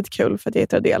 vilket är kul för att jag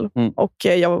heter Adele. Och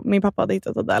min pappa hade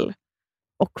hittat Adele.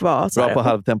 Och var så bra på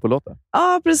halvtempolåtar.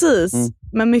 Ja, precis.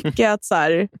 Men mycket att så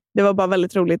här, det var bara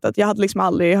väldigt roligt att jag hade liksom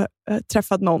aldrig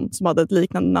träffat någon som hade ett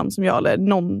liknande namn som jag, eller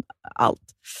någon allt.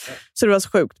 Så det var så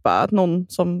sjukt bara att någon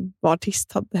som var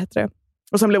artist hette det.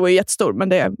 Och sen blev jag jättestor, men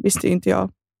det visste inte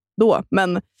jag då.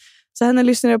 Men så henne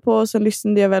lyssnade jag på, och sen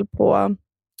lyssnade jag väl på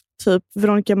typ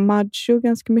Veronica Maggio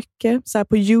ganska mycket. Så här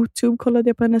på YouTube kollade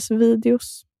jag på hennes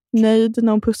videos. Nöjd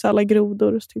när hon pussade alla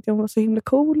grodor, så tyckte jag hon var så himla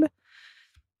cool.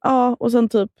 Ja, och sen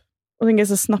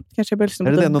ganska snabbt kanske jag började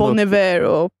lyssna på typ Bon Iver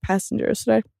och Passenger och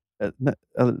sådär.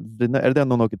 Är det den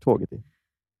någon åker tåget i?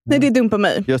 Nej, det är Dumpa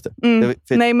mig. Just det.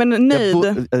 Nej, men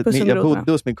Nöjd. Jag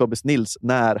bodde hos min kompis Nils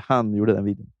när han gjorde den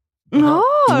videon.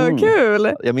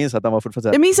 Kul! Jag minns att han var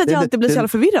fortfarande... Jag minns att jag alltid blir så jävla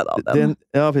förvirrad av den.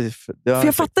 Ja, precis. Ja, för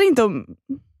jag fattar inte om...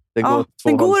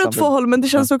 Den går åt två håll, men det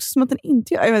känns också som att den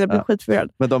inte gör. Jag blir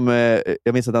skitförvirrad. Men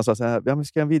jag minns att han sa så här, vi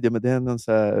ska göra en video, men det är någon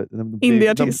så här...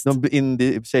 Indie-artist. Någon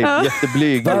indie-tjej,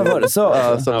 jätteblyg. Vad var det så?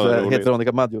 Som heter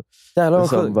Veronica Maggio.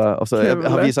 Och så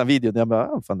han visade en video och jag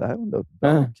bara, fan det här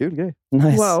är en kul grej.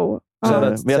 Nice. Wow.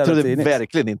 Men jag trodde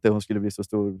verkligen inte hon skulle bli så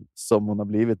stor som hon har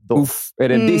blivit då. Är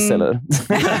det en diss eller?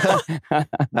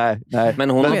 Nej. Men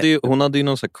hon hade ju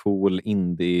någon så här cool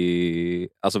indie,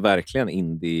 alltså verkligen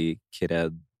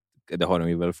indie-cred. Det har hon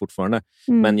ju väl fortfarande.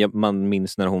 Men man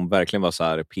minns när hon verkligen var så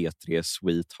här P3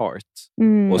 Sweetheart.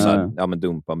 Och så här, men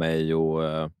dumpa mig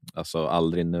och alltså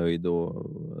aldrig nöjd och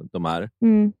de här.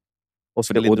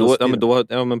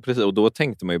 Och då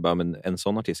tänkte man ju bara, men en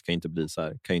sån artist kan ju inte bli så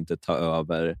här, kan ju inte ta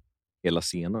över hela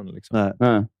scenen liksom.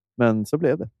 Nej. Men så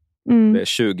blev det. Det är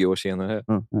 20 år senare.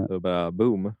 Då bara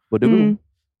boom. Boom.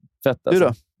 Fett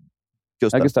alltså. Du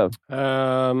då? Gustav?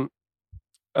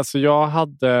 Alltså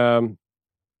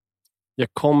jag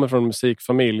kommer från en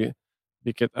musikfamilj,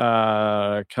 vilket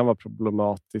kan vara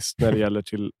problematiskt när det gäller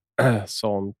till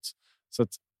sånt. Så att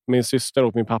min syster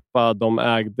och min pappa, de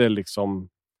ägde liksom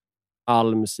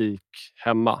all musik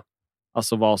hemma.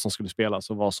 Alltså vad som skulle spelas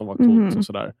och vad som var coolt och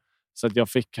sådär. Så att jag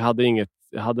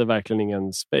hade verkligen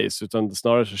ingen space, utan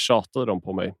snarare så tjatade de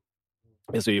på mig.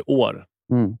 Alltså i år.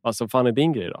 Alltså fan är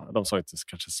din grej då? De sa inte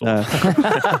kanske så.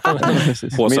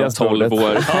 På som 12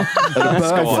 år.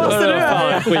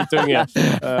 Skitunge.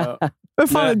 Vad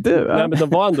fan är du? Nej, men de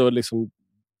var ändå liksom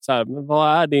så här, men vad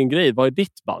är din grej? Vad är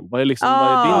ditt band? Vad är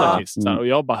vad är din artist? Så här, och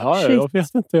jag bara, jag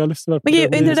vet inte, jag lyssnar på. Men är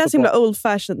inte det där så himla old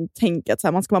fashion tänket, så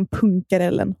här, man ska vara en punkare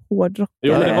eller en hårdrockare?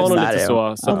 Jo, det var nog lite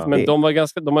så men de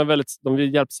var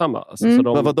hjälpsamma. Alltså, så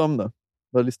Vad var de då?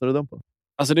 Vad lyssnade de på?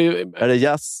 Alltså är det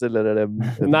jazz eller är det...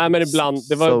 Nej, men ibland,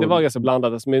 det var ganska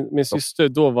blandat. Alltså, min syster,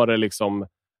 då var det liksom...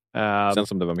 Känns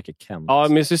som det var mycket Kent. Ja,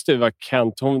 min syster var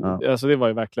Kent. Alltså, det var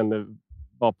ju verkligen...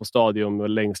 var på Stadium och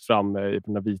längst fram i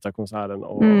den där vita konserten.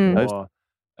 Och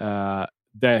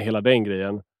hela den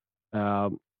grejen.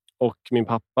 Och min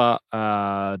pappa...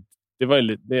 det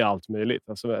är allt möjligt.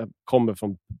 Alltså, jag kommer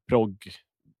från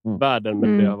prog-världen,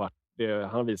 men han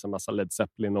har visat en massa Led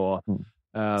Zeppelin och...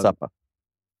 Zappa.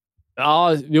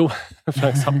 Ja, jo,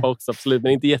 Frank Zappa också, absolut.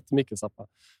 Men inte jättemycket Zappa.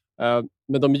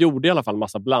 Men de gjorde i alla fall en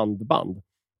massa blandband.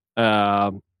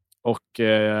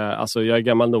 Alltså jag är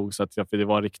gammal nog så att det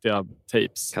var riktiga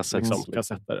tapes.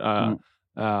 Kassetter.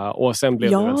 Och sen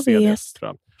blev det väl CDs,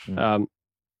 tror jag.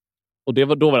 Och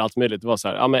då var det allt möjligt. Det var så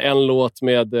här, men en låt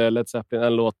med Led Zeppelin,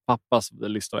 en låt pappas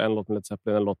lista, en låt med Led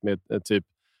Zeppelin, en låt med typ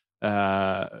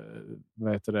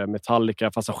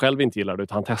Metallica, fast han själv inte gillade det,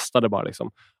 utan han testade bara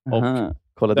liksom.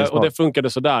 Och det funkade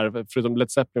så där, förutom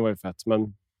Led Zeppelin var ju fett,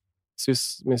 men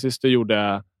min syster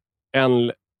gjorde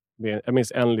jag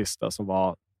minns en lista som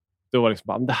var, då var liksom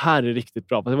bara, det här är riktigt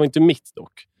bra, fast det var inte mitt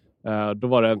dock. Då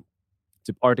var det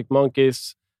typ Arctic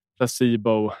Monkeys,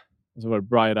 Placebo, och så var det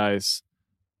Bright Eyes,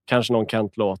 kanske någon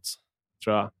Kent-låt,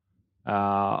 tror jag.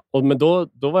 Men då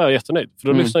var jag jättenöjd, för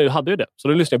då hade ju det. Så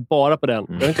då lyssnade jag bara på den.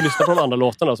 Jag har inte lyssnat på de andra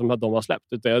låtarna som de har släppt,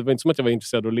 utan det var inte som att jag var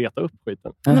intresserad av att leta upp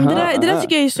skiten. Men det där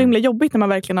tycker jag är så himla jobbigt, när man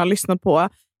verkligen har lyssnat på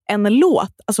en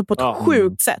låt, alltså på ett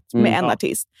sjukt sätt med en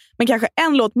artist. Men kanske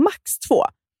en låt, max 2.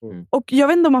 Och jag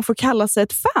vet inte om man får kalla sig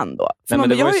ett fan då. Nej, men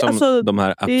det var ju som de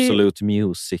här Absolute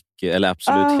Music eller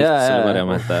Absolute Hits eller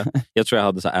vad det hette. Jag tror jag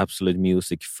hade så här Absolute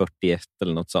Music 41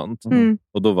 eller något sånt.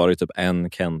 Och då var det typ en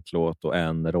Kent-låt och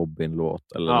en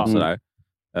Robin-låt eller något sådär.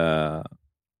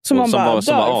 Som var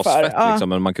asfett liksom,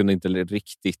 men man kunde inte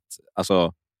riktigt,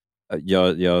 alltså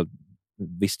jag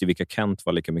visste vilka Kent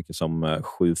var lika mycket som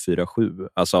 747.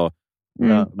 Alltså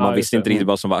man visste inte riktigt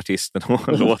vad som var artisten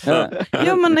och låten.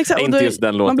 Ja, men exakt. Inte just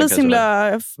den låten.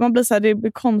 Man blir så här, det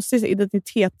blir konstigt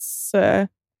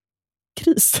identitetskris.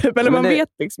 Eller man vet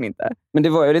liksom inte. Men det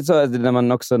var ju lite så att när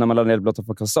man lade ner blottar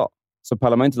på kassa, så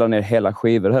pallar man inte ladda ner hela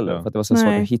skivor heller. För att det var så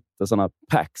svårt att hitta sådana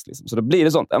packs. Liksom. Så då blir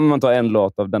det sånt. Man tar en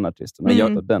låt av den artisten och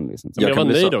gör den. Liksom. Jag var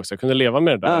nöjd också. Jag kunde leva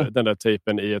med den där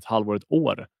typen i ett halvår, ett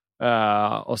år.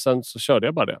 Och sen så körde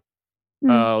jag bara det.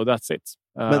 Och that's it.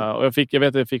 Och jag vet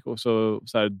att jag fick också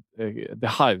så här, The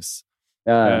Hives.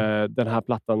 Den här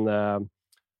plattan när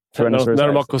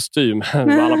de har kostym.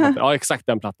 Ja, exakt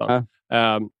den plattan.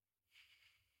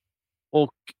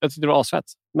 Och jag tyckte det var asfett.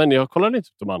 Men jag kollade inte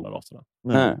på de andra låtarna.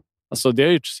 Alltså det har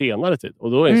jag gjort senare tid.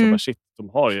 Och då är det så bara, shit, de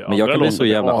har ju men jag kan bli så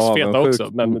jävla avundsjuk också.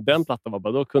 Men den plattan var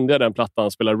bara, då kunde jag den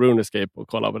plattan spela RuneScape och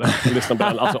kolla på den. Och lyssna på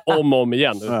den alltså om och om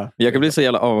igen. Jag kan bli så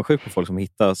jävla avundsjuk på folk som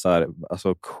hittar så här,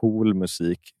 alltså cool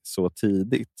musik så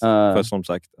tidigt. För som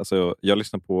sagt, alltså, jag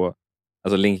lyssnar på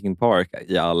Alltså Linkin Park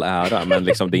i all ära, men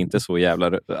liksom det är inte så jävla...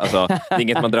 Alltså, det är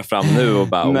inget man drar fram nu och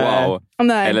bara wow.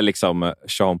 Nej. Eller liksom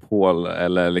Sean Paul,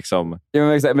 eller liksom... Ja,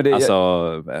 men exakt, men det, alltså,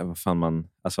 vad fan man...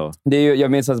 Alltså... Det är ju,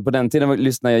 jag minns att på den tiden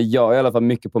lyssnade jag i alla fall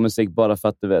mycket på musik bara för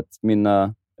att du vet,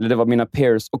 det var mina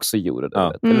peers också gjorde det.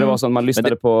 Ja. Eller det var sånt man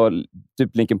lyssnade på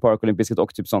typ Linkin Park och Limp Bizkit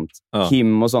och typ sånt. Ja.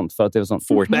 Kim och sånt för att det var sånt.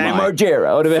 Fort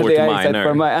Margera. Och du vet, Fort Minor.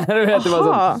 Det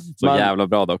var så jävla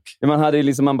bra dock. Man hade ju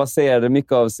liksom, man baserade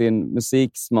mycket av sin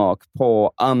musiksmak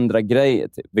på andra grejer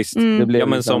typ. Visst. Det blev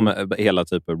men liksom... som hela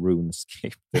typen av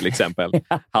RuneScape till exempel.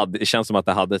 Det känns som att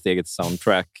det hade ett eget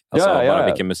soundtrack. Alltså bara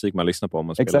vilken musik man lyssnar på om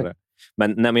man spelar det.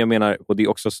 Men jag menar, och det är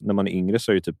också när man är yngre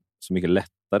så är det typ så mycket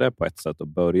lättare på ett sätt att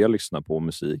börja lyssna på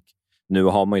musik. Nu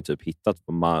har man ju typ hittat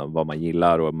vad man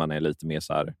gillar och man är lite mer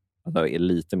så här, alltså är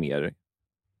lite mer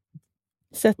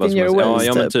set in your ways.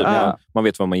 Ja, men typ. Man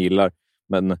vet vad man gillar.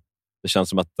 Men det känns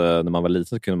som att när man var liten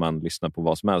så kunde man lyssna på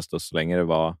vad som helst och så länge det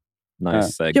var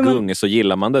nice gung så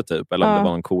gillar man det typ. Eller om det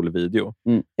var en cool video.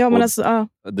 Ja, men alltså,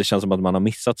 det känns som att man har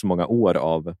missat så många år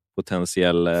av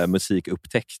potentiell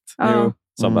musikupptäckt.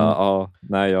 Som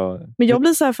Men jag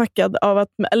blir så här fuckad av att,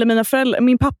 eller mina föräldrar,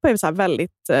 min pappa är så här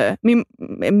väldigt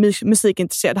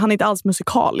musikintresserad. Han är inte alls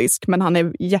musikalisk, men han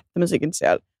är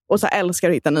jättemusikintresserad. Och så älskar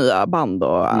att hitta nya band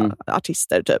och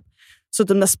artister typ. Så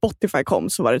typ när Spotify kom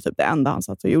så var det typ det enda han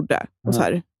satt och gjorde. Och så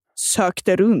här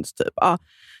sökte runt typ.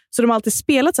 Så de har alltid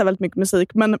spelat så här väldigt mycket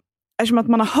musik. Men eftersom att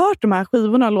man har hört de här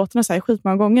skivorna och låtarna så här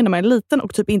skitmånga gånger när man är liten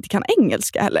och typ inte kan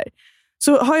engelska heller.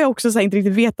 Så har jag också så här inte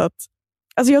riktigt vetat.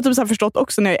 Alltså jag har typ så här förstått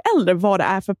också när jag är äldre vad det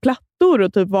är för plattor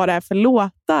och typ vad det är för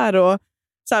låtar. Och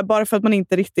så här, bara för att man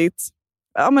inte riktigt...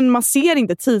 Ja, men man ser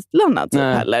inte titlarna typ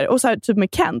heller. Och så här, typ med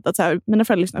Kent. Att så här, mina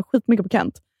föräldrar lyssnar skitmycket på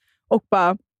Kent.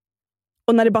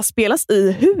 Och när det bara spelas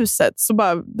i huset så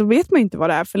bara, då vet man inte vad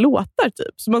det är för låtar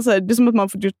typ. Så man, så här, det är som att man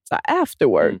får gjort så här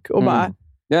afterwork och bara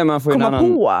man får komma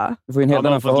på. Du får en helt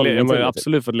annan förhållning. Man har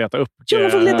absolut fått leta upp. Ja,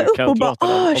 man får leta upp och bara,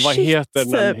 och vad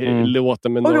heter den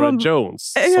låten med Norah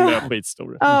Jones som är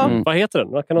skitstor? Vad heter den?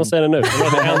 Vad kan de säga det nu?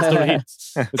 Den hade en stor hit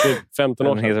för typ 15 år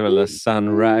sedan. Den heter väl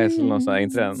Sunrise eller något sånt,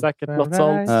 inte den? Säkert något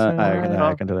sånt. Nej,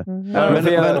 jag kan inte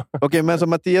det. Okej, men så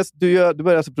Mattias, du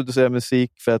börjar alltså producera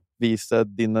musik för att visa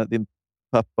din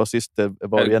pappa och syster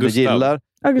vad du ändå gillar.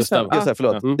 Gustav,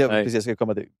 förlåt. Precis, jag ska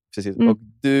komma till. Precis. Och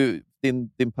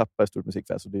din pappa är stort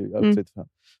musikfan, så du är också fan.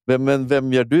 Men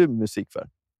vem gör du musik för?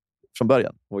 Från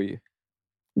början? Oj.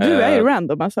 Du är ju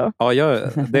random alltså. Ja,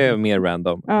 det är mer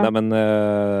random. Nej, men,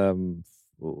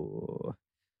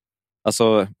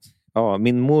 alltså,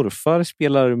 min morfar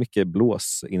spelar mycket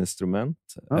blåsinstrument.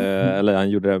 Eller han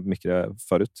gjorde mycket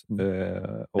förut.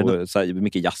 Och så här,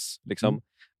 mycket jazz liksom.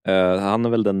 Han är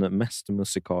väl den mest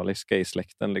musikaliska i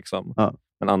släkten liksom.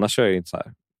 Men annars är jag inte så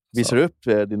här. Visar du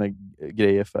upp dina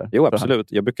grejer för? Jo,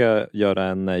 absolut. Jag brukar göra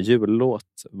en jullåt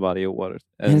varje år.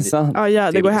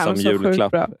 Det går hem som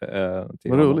julklapp.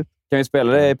 Vad roligt. Kan vi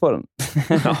spela det på den?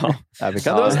 Vi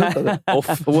kan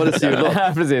årets jullåt.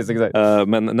 Precis, exakt.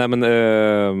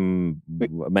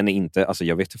 Men inte, alltså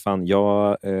jag vet inte fan,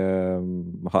 jag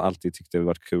har alltid tyckt det har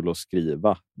varit kul att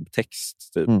skriva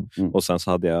text typ. Och sen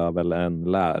så hade jag väl en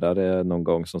lärare någon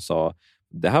gång som sa,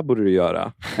 det här borde du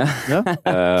göra.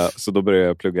 Så då började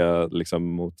jag plugga liksom,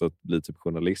 mot att bli typ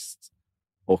journalist.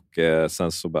 Och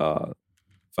sen så bara,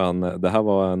 fan, det här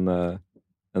var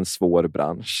en svår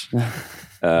bransch.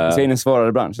 Du ska in i en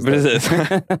svårare bransch. Precis.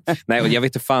 Nej, och jag vet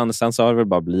inte fan, sen så har det väl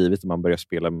bara blivit att man börjar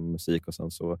spela musik och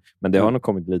sen så, men det har nog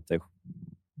kommit lite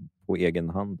på egen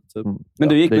hand typ. Men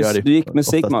du gick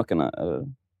Musikmakarna eller?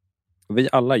 Vi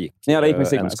alla gick. Ni alla gick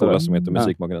Musikmakarna. En skola som heter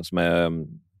Musikmakarna som är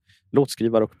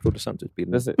låtskrivare och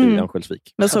producentutbildning i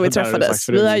Örnsköldsvik. Men så vi träffades.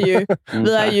 Vi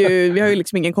har ju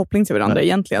liksom ingen koppling till varandra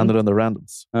egentligen. Annorlunda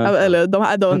randoms.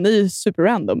 Eller ni är super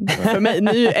random för mig. Ni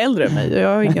är ju äldre än mig.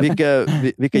 Jag har ingen,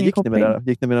 vilka gick ni med där?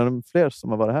 Gick ni med några fler som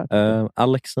har varit här?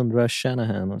 Alexandra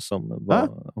Shanahan som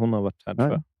hon har varit här tror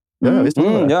jag. Ja, visst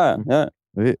hon var där.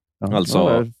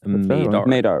 Alltså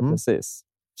Madar, precis.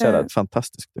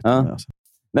 Fantastiskt.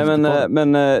 Nej,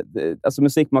 men alltså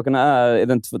Musikmakarna är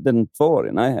den 2 år,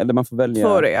 nej? Eller man får välja...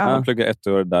 2 år, Man pluggar 1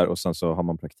 år där och sen så har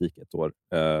man praktik 1 år.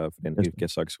 För det är en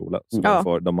yrkeshögskola.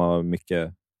 Så de har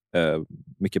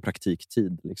mycket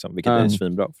praktiktid, liksom, vilket är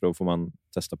svinbra. För då får man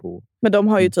testa på... Men de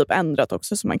har ju typ ändrat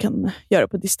också så man kan göra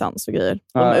på distans och grejer.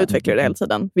 De utvecklar det hela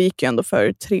tiden. Vi gick ju ändå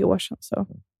för 3 år sedan, så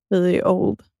vi är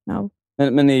old now.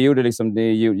 Men ni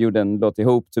gjorde en låt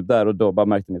ihop typ där och då bara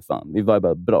märkte ni fan, vi var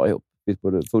bara bra ihop. Vi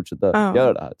borde fortsätta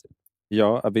göra det här. Typ.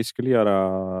 Ja, vi skulle göra...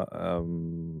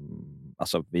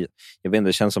 alltså, jag vet inte,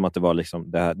 det känns som att det var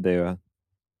liksom...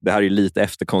 det här är ju lite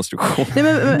efterkonstruktion. Nej,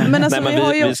 men alltså, vi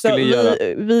har ju också...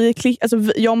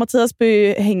 jag och Mattias börjar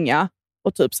ju hänga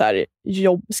och typ så här,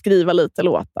 skriva lite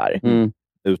låtar.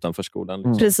 Utanför skolan.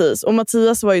 Liksom. Precis. Och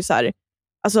Mattias var ju så här...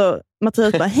 Alltså,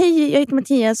 Mattias bara, hej, jag heter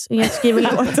Mattias och jag skriver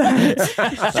låtar.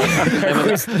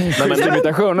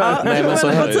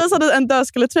 Mattias hade en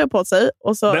dödskalletröja på sig.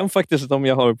 Och så, den faktiskt som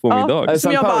jag har på mig idag.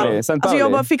 Som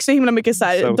jag bara fick så himla mycket så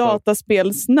här,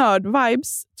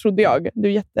 dataspelsnörd-vibes, trodde jag.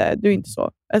 Du är inte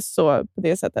så på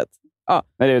det sättet. Ja.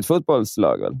 Men det är ett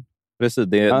fotbollslag väl? Precis,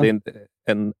 det är inte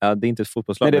ett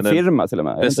fotbollslag. Nej, det är en firma till och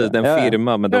med. Precis, det är en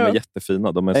firma, men de är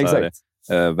jättefina. De är så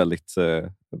här, väldigt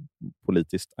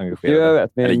politiskt engagerade.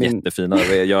 Jättefina.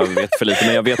 Jag vet för lite,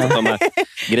 men jag vet att de är...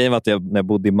 Grejen var att när jag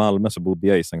bodde i Malmö så bodde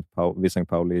jag vid Sankt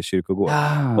Pauli i kyrkogård.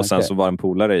 Och sen så var en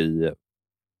polare i...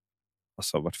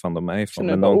 Alltså, vart fan de är ifrån?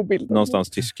 Någonstans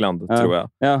Tyskland, tror jag.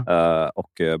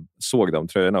 Och såg de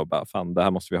tröjorna och bara, fan, det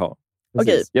här måste vi ha.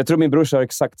 Okay. Jag tror min brorsa har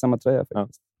exakt samma tröja.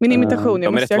 Min imitation,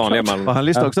 jag måste göra klart. Han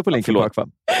lyssnar också på Linkin Park, va?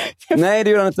 Nej, det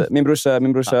gör han inte. Min brorsa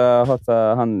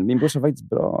har faktiskt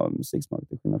bra musiksmak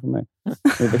till skillnad från mig.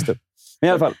 Jag växte upp. Men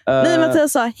i alla fall. Nej,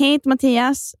 Mattias sa, hej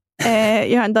Mattias.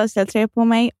 Jag har en dödskalletröja på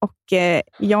mig och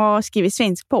jag skriver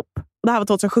svensk pop. Och det här var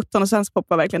 2017 och svensk pop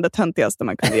var verkligen det töntigaste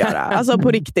man kunde göra. Alltså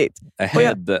på riktigt.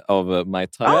 Ahead of my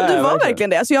time. Ja, du var verkligen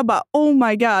det. Alltså jag bara, oh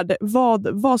my god,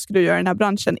 vad ska du göra i den här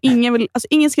branschen?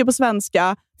 Ingen skriver på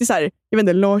svenska. Det är så här, jag vet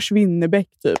inte, Lars Winnerbäck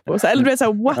typ. Och så, eller du vet så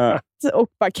här, what? Och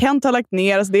bara, Kent har lagt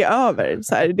ner, alltså det är över.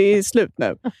 Så här, det är slut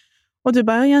nu. Och du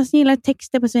bara, jag gillar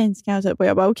texter på svenska. Och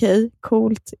jag bara, okej,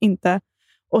 coolt, inte.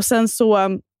 Och sen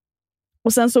så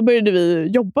började vi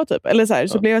jobba typ. Eller så här,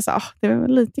 så blev jag så här, det var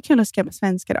lite kul att skriva på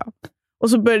svenska då. Och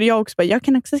så började jag också bara, jag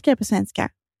kan också skriva på svenska.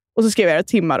 Och så skrev jag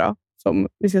timmar då, som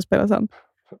vi ska spela sen.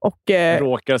 Och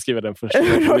råkar skriva den första.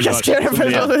 Råkar skriva den första.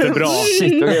 Jättebra.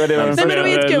 Nej, men det var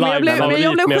jättekul.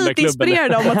 Jag blev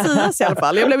skitinspirerad av Mattias i alla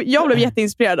fall. Jag blev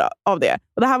jätteinspirerad av det.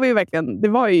 Och det här var ju verkligen, det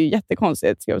var ju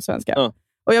jättekonstigt att skriva på svenska.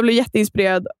 Och jag blev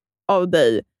jätteinspirerad av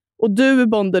dig. Och du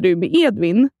bondade ju med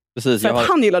Edvin. Precis, för att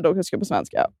han gillade också att skriva på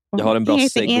svenska. Jag har en bra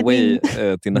segway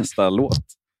till nästa låt.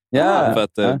 Yeah. För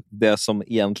att det som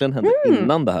egentligen hände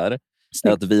innan det här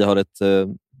är att vi har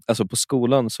alltså på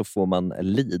skolan så får man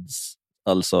leads,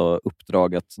 alltså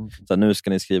uppdrag att så här, nu ska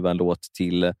ni skriva en låt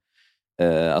till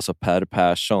alltså Per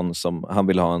Persson som han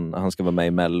vill ha han ska vara med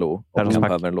i Mello och han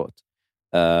behöver en låt.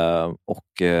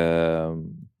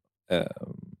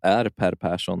 Är Per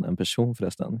Persson en person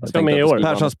förresten? Ska med i år.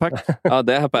 Perssons pack. Ja,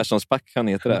 det är Perssons pack, han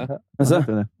heter det.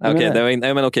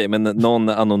 Okej, men någon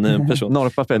anonym person.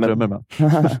 Norpa Petrummer, man.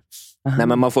 Nej,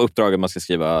 men man får uppdrag att man ska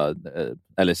skriva,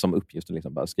 eller som uppgift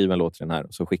liksom, bara skriva en låt till den här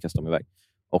och så skickas de iväg.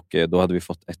 Och då hade vi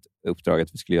fått ett uppdrag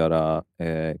att vi skulle göra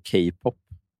K-pop.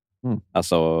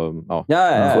 Alltså,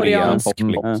 koreansk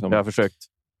pop. Liksom. Jag har försökt.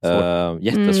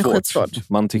 Jättesvårt.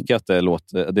 Man tycker att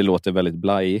det låter väldigt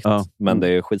blajigt, men det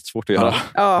är skitsvårt att göra.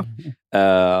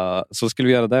 Så skulle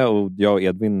vi göra det och jag och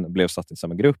Edvin blev satt i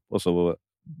samma grupp och så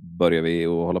började vi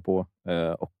att hålla på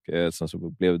och sen så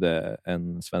blev det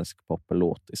en svensk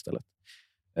poplåt istället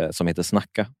som heter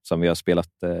Snacka, som vi har spelat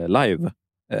live.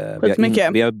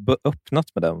 Vi har öppnat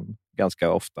med den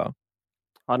ganska ofta.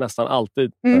 Ja, nästan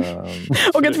alltid.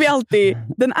 Och att vi alltid,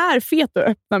 den är fet att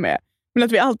öppna med, men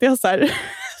att vi alltid har så här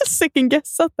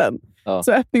second-guessat den.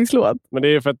 Så öppningslåt. Men det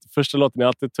är för att första låten är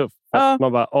alltid tuff.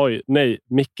 Man bara, oj, nej,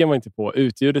 micken var inte på.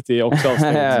 Utljudet är också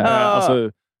avstängt.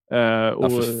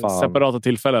 Separata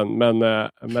tillfällen,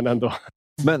 men ändå.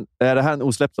 Men är det här en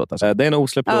osläppt låt? Alltså? Det är en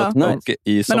osläppt låt. Men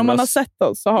om man har sett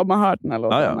oss så har man hört den här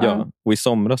låten. Ja. Och i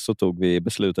somras så tog vi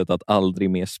beslutet att aldrig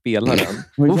mer spela den.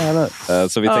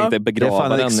 Så vi tänkte begrava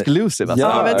den. Det är fan exclusive. Alltså.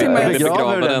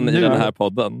 Begrava den i den här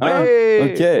podden.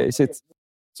 Okej, shit.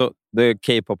 Så det är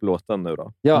K-pop-låten nu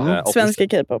då. Svenska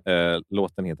K-pop.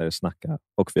 Låten heter Snacka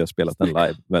och vi har spelat den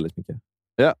live väldigt mycket.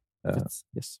 Ja.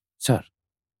 Yes. Kör.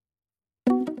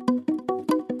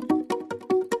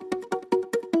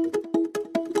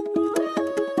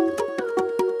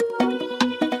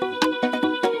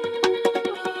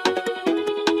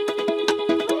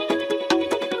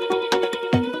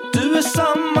 Du är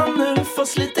samma nu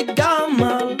fast lite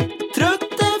gammal.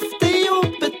 Trött efter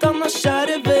jobbet, annars är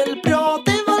det väl bra.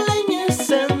 Det var länge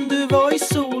sen du var i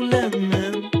solen,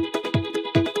 men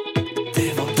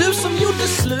det var du som gjorde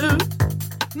slut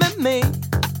med mig,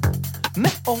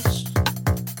 med oss.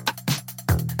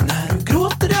 När du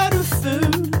gråter är du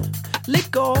ful.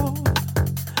 Lägg av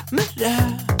med det.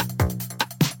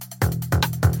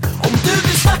 Om du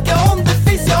vill snacka om det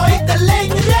finns jag inte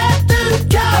längre. Du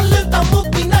kan luta mot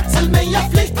min axel men jag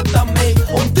flyttar mig.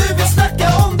 Om du vill snacka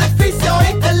om det finns jag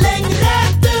inte längre.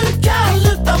 Du kan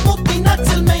luta mot min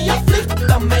axel men jag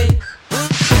flyttar mig.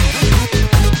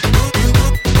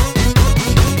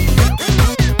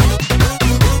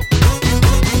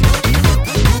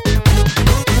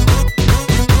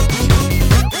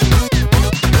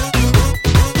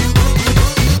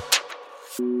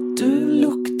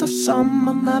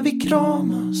 när vi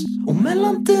kramas och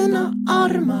mellan dina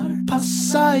armar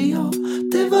passar jag.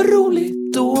 Det var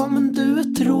roligt då, men du är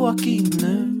tråkig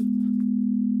nu.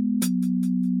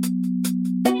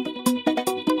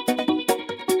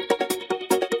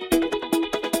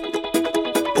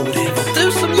 Och det var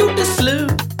du som gjorde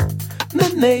slut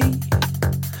med mig,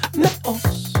 med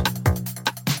oss.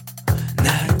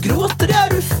 När du gråter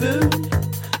är du ful,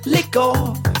 lägg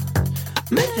av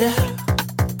med det.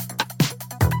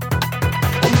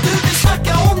 Om du vill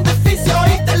snacka om det finns jag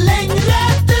inte längre.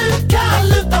 Du kan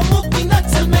luta mot min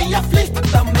axel men jag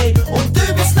flyttar mig. Om du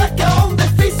vill snacka om det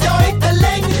finns jag inte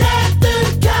längre. Du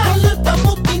kan luta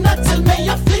mot min axel men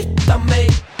jag flyttar mig.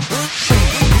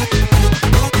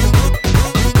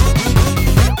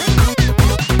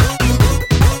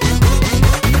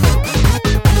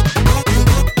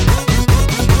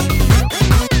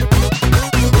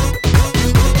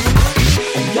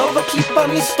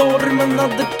 Klippan i stormen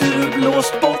hade du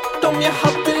blåst bort. Om jag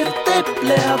hade ett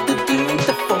äpple hade du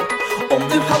inte fått. Om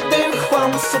du hade en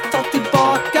chans att ta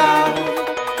tillbaka.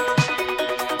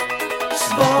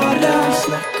 Svara,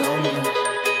 snacka om det.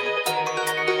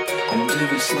 Om du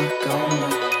vill snacka om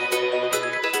det.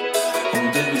 Om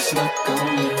du vill snacka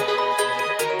om det.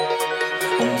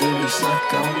 Om du vill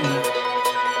snacka om det.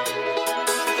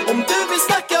 Om du vill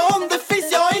snacka om det finns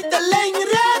jag inte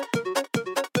längre.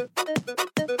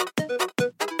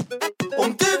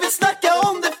 Om du vill snacka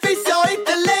om det finns jag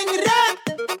inte längre.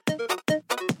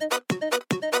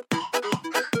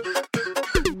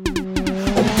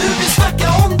 Om du vill snacka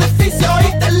om det finns jag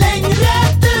inte längre.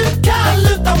 Du kan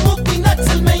luta mot min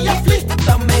axel men jag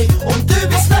flyttar mig. Om du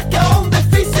vill snacka om det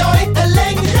finns jag inte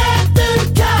längre. Du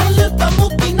kan luta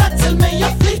mot min axel men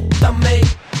jag flyttar mig.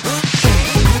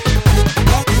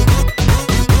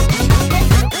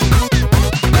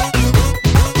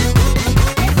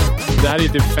 Det här är ju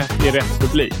typ fett i rätt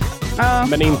publik.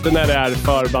 Men inte när det är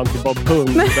förband till Bob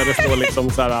Hund där det står liksom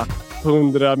så här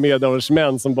 100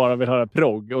 medelålders som bara vill höra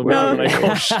progg och med ögonen i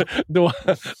kors. Då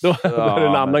är det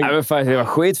en annan grej. Det var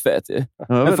skitfett ju.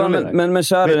 Men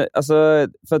kära, alltså,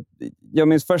 för att jag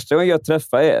minns första gången jag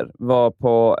träffade er var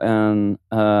på en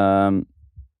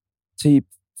typ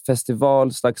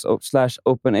festival slash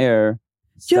open air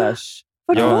slash...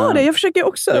 Vad var det? Jag försöker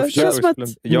också.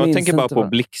 Jag tänker bara på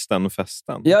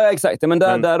Blixten-festen. Ja, exakt. Men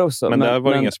där också. Men där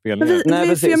var inga spelningar. Nej,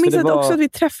 precis, jag minns också att vi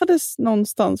träffades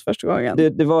någonstans första gången.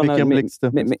 Det var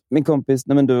när min kompis...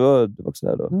 Nej, men du var också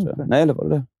där då, tror jag. Nej, eller var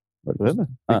det det?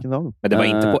 Men det var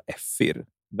inte på F4,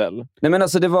 väl? Nej, men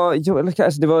alltså det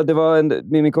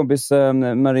var min kompis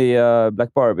Maria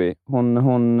Black Barbie.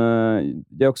 Hon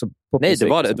jag också nej, det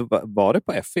var det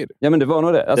på F4. Ja, men det var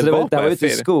nog det. Alltså det var ute i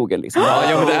skogen liksom.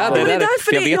 Ja, men det är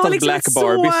därför jag vet att liksom Black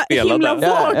Barbie spelade. Så himla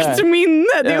vagt minne.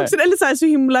 Det är också eller så här så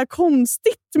himla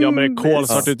konstigt. Ja, men det är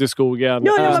kolsvart ute i skogen.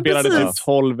 Ja, spelade typ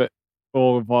 12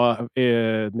 och var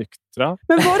nyktra.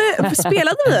 Men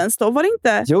spelade vi ens då? Var det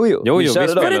inte? Jo.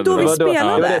 Var det då vi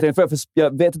spelade?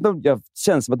 Jag vet inte om jag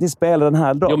känns som att ni spelade den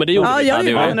här då. Jo, men det gjorde vi. Ja,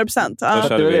 det var 100%.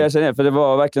 Ja. Det var det jag kände, för det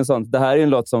var verkligen sånt. Det här är en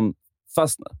låt som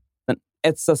fastnar. Den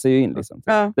etsar sig ju in liksom.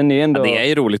 Ja. Den är ändå... det är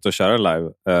ju roligt att köra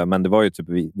live, men det var ju typ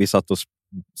vi satt och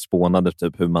spånade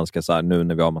typ hur man ska så här, nu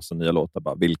när vi har massa nya låtar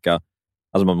bara vilka.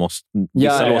 Alltså man måste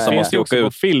vissa låtar måste ju åka ut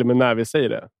på film när vi säger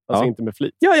det. Alltså inte med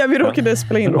flit. Ja, vi råkade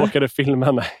spela in. Råkade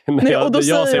filma när jag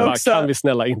säger bara, kan vi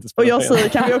snälla inte spela. Och jag säger,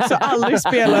 kan vi också aldrig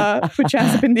spela Put Your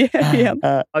Hands Up in the Air igen?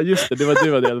 Ja, just det. Det var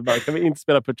du och det. Bara, kan vi inte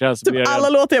spela Put Your Hands Up in the Air igen? Alla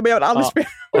låtar jag vill aldrig spela.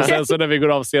 Och sen så när vi går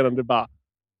av scenen, du bara,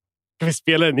 kan vi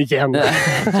spela den igen?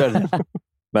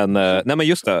 Men, nej men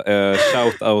just det,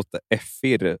 Shout Out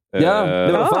F4. Ja,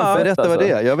 det var fan fett alltså. Det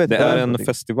jag vet det är en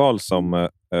festival som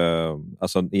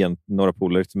alltså, några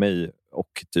polare till mig och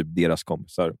typ deras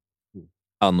kompisar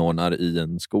anordnar i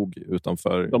en skog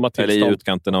utanför, eller i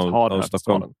utkanten av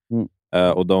Stockholm.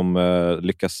 Och de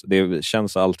lyckas, det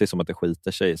känns alltid som att det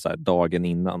skiter sig så här, dagen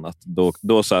innan. Att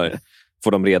då så här,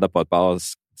 får de reda på att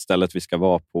stället vi ska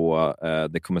vara på,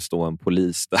 det kommer stå en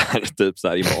polis där typ så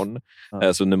här imorgon.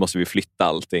 Så nu måste vi flytta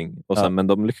allting. Och sen, men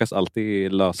de lyckas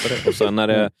alltid lösa det. Och sen är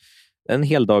det en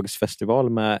heldagsfestival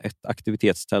med ett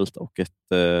aktivitetstält och ett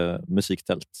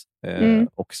musiktält.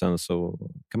 Och sen så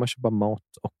kan man köpa mat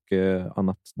och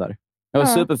annat där. Ja,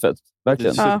 superfett.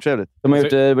 Verkligen. Supertrevligt. De har gjort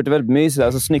det väldigt mysigt,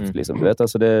 alltså snyggt liksom. Du vet,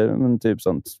 alltså det är typ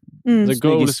sånt. The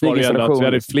goals var ju ändå att vi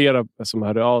hade flera som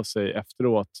hörde av sig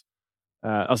efteråt.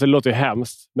 Alltså det låter ju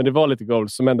hemskt, men det var lite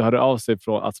goals som ändå hörde av sig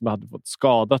från att man hade fått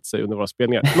skadat sig under våra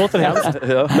spelningar. Det låter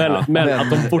hemskt, men att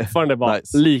de fortfarande var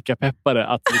lika peppade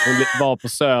att liksom var på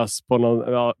SÖS på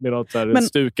någon, med något där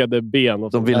stukade ben.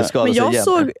 Och de ville skada sig igen. Jag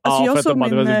såg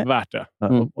det var värt det.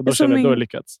 Och då kände jag då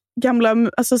lyckats. Gamla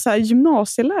alltså så här,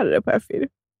 gymnasielärare på F4.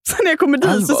 Så när jag kommer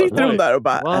dit så sitter hon där och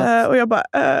bara... och jag bara,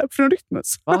 från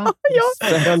Rytmus. Ja.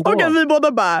 Och att vi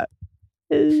båda bara...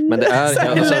 Men det är,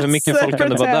 alltså, hur mycket folk kan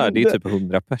det vara där? Det är typ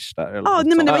 100 pers där. Eller ja,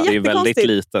 nej, men det var det är väldigt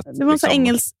litet. Det var en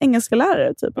liksom. Engelska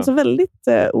lärare typ. Alltså väldigt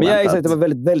oväntat. Men jag exakt, det var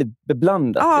väldigt, väldigt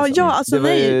beblandat. Ja, liksom. ja, alltså det var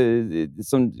ju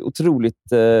som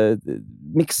otroligt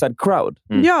mixad crowd.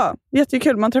 Ja,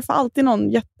 jättekul. Man träffar alltid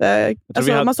någon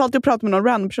Alltså, man ska alltid prata med någon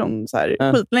random person så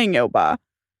här, skitlänge och bara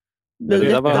bli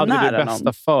jättenära någon. Vi hade det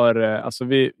bästa för... Alltså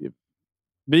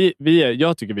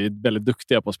jag tycker vi är väldigt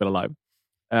duktiga på att spela live.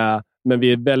 Men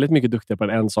vi är väldigt mycket duktiga på en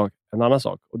annan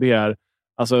sak. Och det är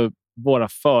alltså våra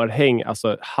förhäng,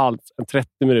 alltså 30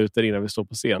 minuter innan vi står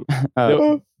på scen.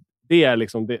 Det är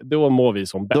liksom, då mår vi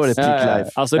som bäst. Då är det peak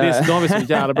life. Alltså då har vi så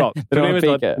jävla bra. Problemet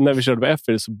var att när vi körde på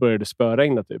FR så började det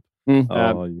spöregna typ.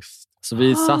 Just. Så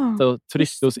vi satt och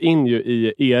tryckte oss in ju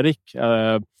i Erik,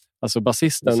 alltså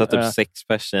basisten. Satt upp 6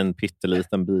 pers i en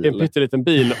pytteliten bil. En pytteliten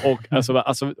bil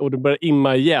och det började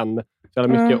imma igen så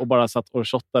mycket och bara satt och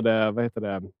shottade, vad heter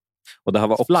det? Och det här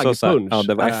var också så här,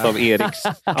 det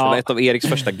var ett av Eriks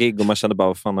första gig och man kände bara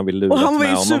vad fan har vi lurat med honom på.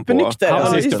 Och han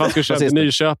var ju supernykter. Han skulle köra till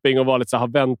Nyköping och var lite så här, har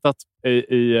väntat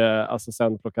alltså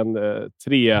sen klockan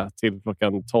 3 till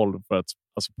klockan 12 för att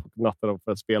på natten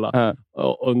för att spela.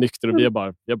 Och nykter och vi har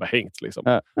bara hängt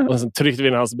liksom. Och sen tryckte vi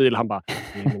in i hans bil, han bara,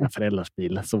 det är mina föräldrars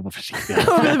bil, så var försiktiga.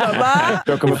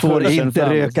 Jag kommer får inte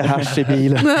röka hasch i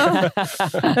bilen.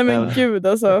 Nej men gud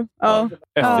alltså. Ja.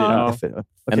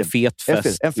 En fet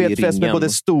fest. En fet fest med både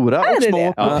stora och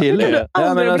små pupiller.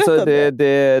 Ja, men alltså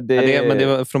men det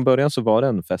var, från början så var det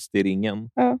en fest i ringen.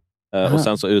 Och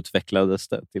sen så utvecklades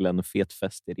det till en fet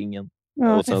fest i ringen.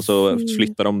 Och sen så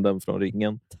flyttade de den från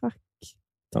ringen. Tack.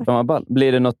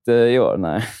 Blir det något i år?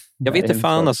 Nej. Jag vet inte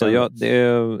fan. Alltså,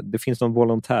 det finns någon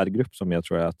volontärgrupp som jag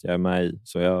tror att jag är med i.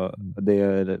 Så det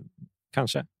är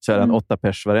kanske. Så är det en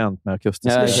 8-pers-variant med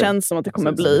akustisk. Det känns som att det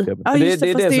kommer bli. Ja, just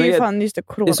det, fast det är ju fan just det,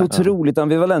 corona. Det är så otroligt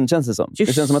ambivalent känns det som. Det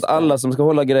känns som att alla som ska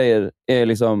hålla grejer är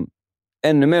liksom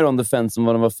ännu mer on the fence än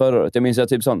vad de var förra året. Jag minns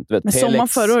typ sånt. Du vet, men sommar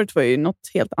förra året var ju något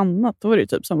helt annat. Då var det ju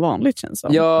typ som vanligt känns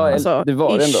som. Ja, alltså, det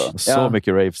var det ändå. Så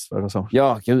mycket raves förra sommaren.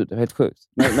 Ja, gud. Det är helt sjukt.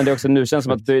 Men det är också nu känns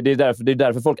som att det är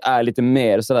därför folk är lite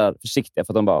mer sådär försiktiga.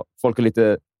 För att folk är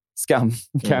lite skam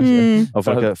kanske. Och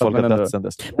folk har dött sen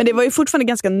dess. Men det var ju fortfarande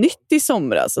ganska nytt i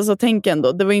somras. Alltså tänk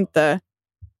ändå, det var inte...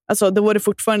 Alltså då var det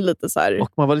fortfarande lite så här... Och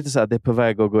man var lite så här, det är på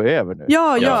väg att gå över nu.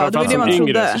 Ja, det var det man trodde.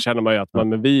 Yngre så känner man ju att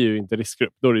men vi är ju inte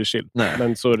riskgrupp. Då är det ju chill. Nej.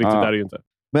 Men så riktigt är det ju inte.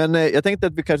 Men jag tänkte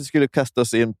att vi kanske skulle kasta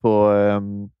oss in på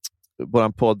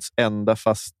våran podds enda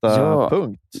fasta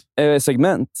punkt.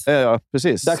 Segment. Ja,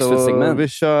 precis. Dags för segment. Vi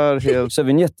kör helt... Kör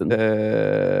vignetten.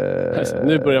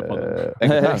 Nu börjar podden.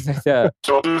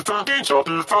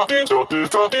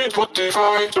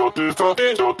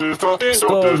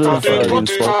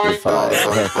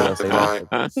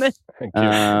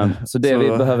 Så det vi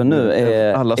behöver nu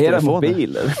är era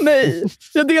mobiler. Nej,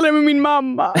 jag delar det med min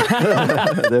mamma.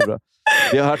 Det är bra.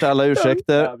 Vi har hört alla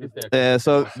ursäkter.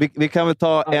 Så vi kan väl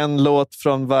ta en låt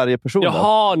från varje person.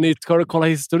 Jaha, ni ska du kolla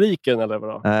historiken eller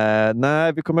vad?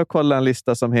 Nej, vi kommer att kolla en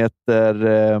lista som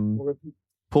heter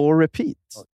På Repeat.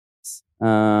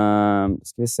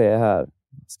 Ska vi se här.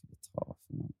 Ska vi ta?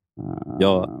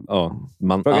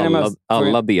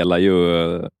 Alla delar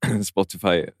ju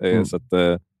Spotify. Så att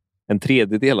en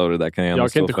tredjedel av det där kan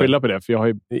jag kan inte skylla på det, för jag har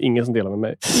ju ingen som delar med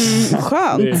mig.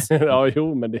 Skönt.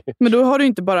 Men då har du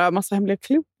inte bara massa hemliga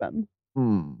klubben.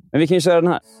 Men vi kan ju köra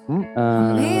den här.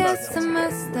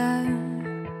 Semester,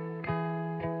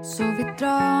 så vi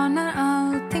drar när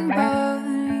allting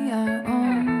börjar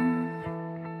om.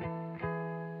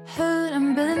 Hur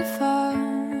en bil för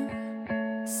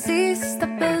sista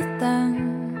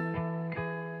biten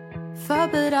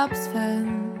förbi Rapsfält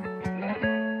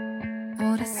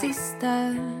och det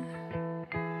sista.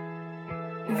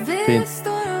 Fint.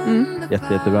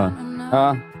 Jättebra.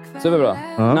 Ja, superbra.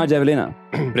 Nadja Evelina.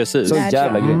 Precis. Så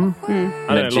jävla grym.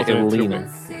 Nadja Evelina.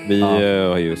 Vi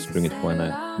har ju sprungit på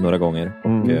henne några gånger.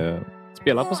 Och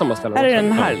spelat på samma ställe. Är det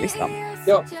den här listan?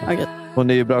 Ja. Okay. Hon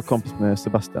är ju bra kompis med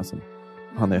Sebastian.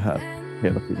 Han är här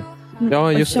hela tiden.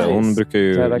 Ja, just det. Hon brukar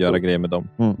ju göra grejer med dem.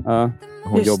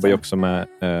 Hon jobbar ju också med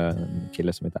en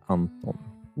kille som heter Anton.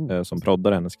 Som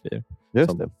proddar hennes grejer.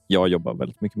 Just det. Jag jobbar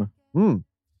väldigt mycket med.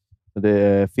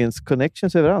 Det finns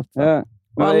connections överallt. Ja.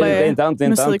 Men det är inte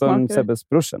Anton Sebbes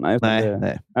brorsa? Nej.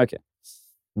 Okej.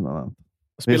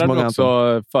 Spelade du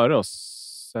också före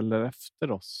oss eller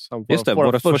efter oss? Just det,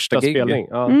 vår första gig. Spelning.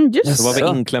 Så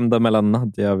var vi inklämda mellan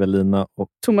Nadja Evelina och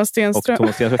Thomas Stenström.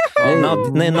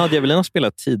 Nadja Evelina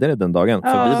spelade tidigare den dagen,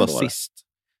 för vi var sist.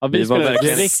 Ja, vi spelade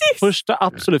direkt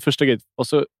absolut första gig. Och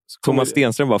så Thomas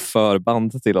Stenström var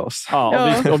förband till oss.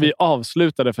 Ja, och vi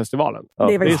avslutade festivalen.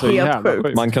 Det är faktiskt så helt jävla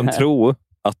sjukt. Man kan tro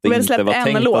att det inte var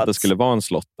tänkt låt. att det skulle vara en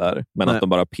slott där, men att de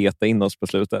bara petade in oss på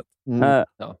slutet.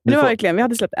 Det var verkligen, vi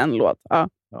hade släppt en låt.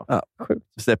 Sjukt.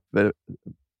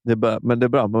 Men det är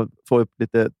bra, man får upp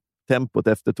lite tempot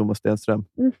efter Thomas Stenström.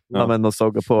 Men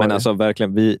alltså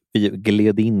verkligen, vi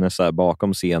gled in så här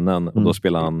bakom scenen och då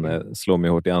spelade han Slå mig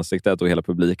hårt i ansiktet och hela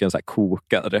publiken så här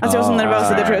kokar. Alltså jag var så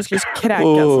nervös att jag tror jag skulle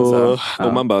kräkas.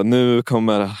 Och man bara, nu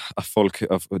kommer folk,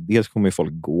 dels kommer ju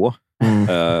folk gå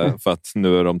för att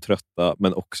nu är de trötta,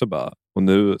 men också bara, och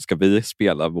nu ska vi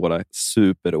spela våra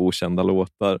superokända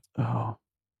låtar.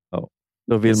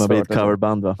 Då vill man bli ett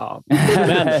coverband, va? Ja.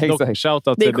 Men dock,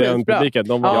 shoutout till den publiken.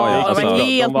 De var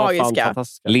helt magiska.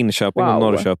 Linköping och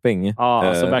Norrköping.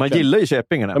 Man gillar ju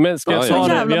Köpingarna. Men ska jag ta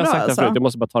det? Vi har sagt det förut, jag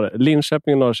måste bara ta det.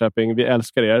 Linköping och Norrköping, vi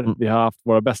älskar er. Vi har haft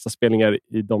våra bästa spelningar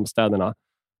i de städerna.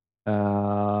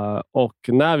 Och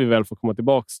när vi väl får komma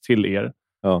tillbaka till er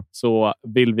så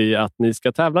vill vi att ni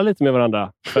ska tävla lite med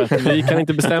varandra. För att vi kan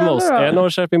inte bestämma oss. Är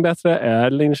Norrköping bättre? Är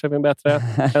Linköping bättre?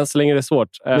 Än så länge är det svårt.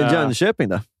 Men Jönköping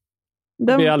då?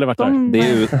 Vi har aldrig varit där. Det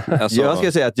är ju, alltså, jag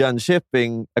ska säga att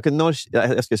Jönköping...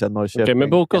 Jag ska säga Norrköping. Okej, men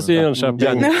boka oss i Jönköping.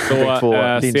 Så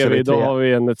ser vi, då har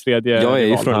vi en tredje... Jag är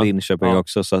ju från Linköping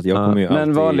också, så att jag kommer ju alltid...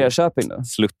 Men vanliga Köping då?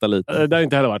 Slutta lite. Det har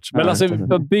inte heller varit. Men alltså,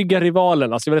 bygga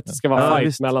rivalen. Alltså, jag vet att det ska vara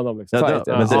fight mellan dem. Liksom.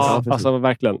 Alltså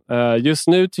verkligen. Just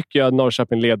nu tycker jag att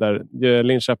Norrköping leder.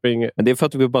 Linköping... Men det är för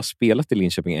att vi bara spelat i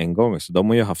Linköping en gång. Så de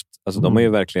har ju haft... Alltså, de har ju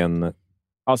verkligen...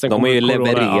 de har ju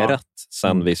levererat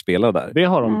sen vi spelade där. Det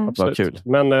har de, absolut. Kul.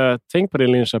 Men tänk på det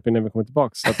Linköping när vi kommer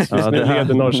tillbaka. Så att just nu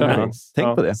leder Norrköping.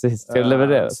 Tänk på det. Ska det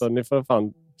levereras? Så ni får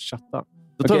fan chatta.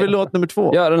 Då tar vi låt nummer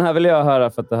 2. Ja, den här vill jag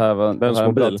höra för att det här var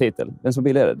en bra titel. Vems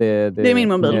mobil är det? Det är min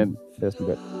mobil. Det är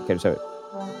mobil. Okej, då kör vi.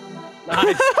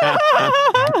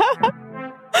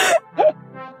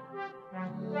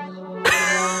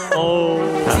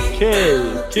 Okej,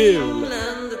 kul.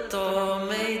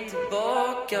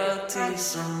 Till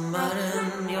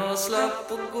sommaren jag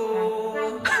slapp att gå.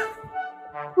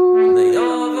 När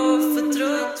jag var för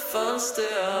trött fanns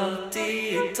det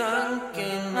alltid i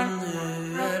tanken, men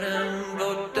nu är den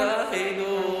borta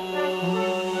igår.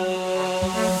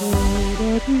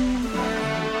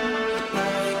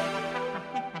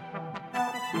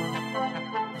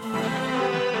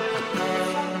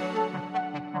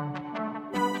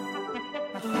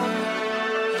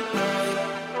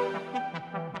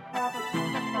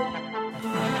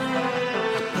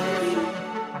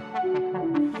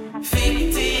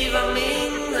 Fiktiva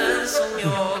minnen som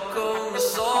jag kommer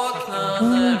sakna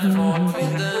när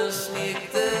fartvinden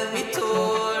smekte mitt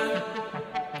hår.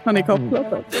 Har ni kopplat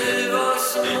det? Du var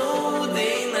så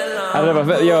modig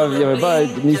när jag var bara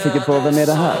nyfiken på vem är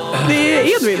det här? Det är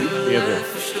Edvin.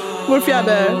 Vår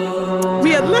fjärde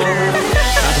medlem.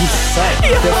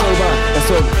 Jag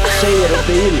såg tjejer och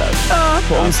bilar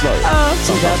på omslaget.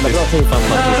 Så jävla bra tid.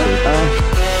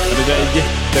 Det där är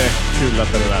jättekul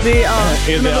att det där.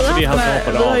 Vi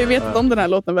har ju vetat om den här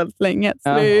låten väldigt länge. Så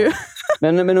det är ju...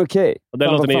 Men okej. Och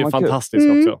den låten är ju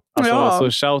fantastisk också.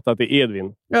 Alltså, så shoutout till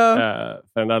Edvin.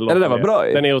 För den där låten. Det var bra.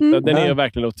 Den är ju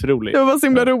verkligen otrolig. Det var så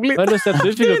himla roligt. Men lustigt att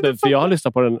du fick upp den, för jag har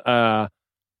lyssnat på den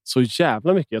så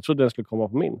jävla mycket. Jag trodde den skulle komma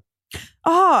på min.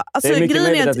 Jaha, alltså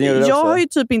grejen är att jag har ju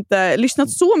typ inte lyssnat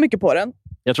så mycket på den.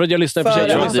 Jag tror att jag lyssnade på den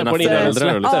innan den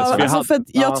släpptes.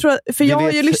 För jag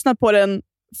har ju lyssnat på den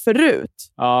förut.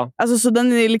 Ja. Alltså så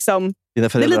den är liksom... Dina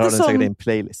föräldrar har den säkert i en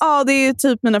playlist. Ja, det är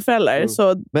typ mina föräldrar.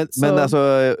 Men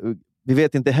alltså, vi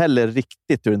vet inte heller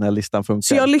riktigt hur den här listan funkar.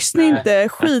 Så jag lyssnar inte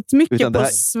skitmycket på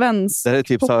svensk det är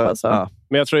typ pop. så, Alltså.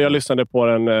 Men jag tror jag lyssnade på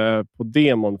den på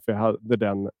demon, för jag hade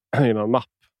den i någon mapp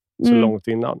så långt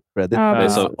innan.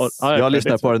 Jag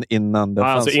lyssnade på den innan den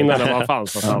fanns. Alltså innan den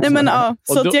fanns. Nej, men,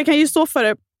 så att jag kan ju stå för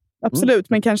det, absolut,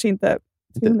 men kanske inte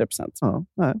 100%.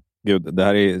 Nej. Gud, det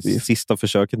här är sista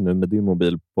försöket nu med din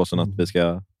mobil på så att vi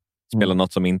ska spela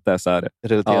något som inte är så här.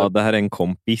 Ja, det här är en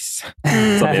kompis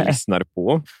som jag lyssnar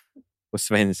på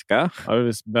svenska. Ja, det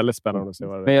är väldigt spännande att se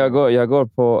vad det är. Men jag går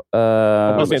på...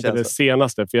 hoppas inte det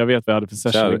senaste, för jag vet vad jag hade för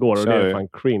session igår och det är fan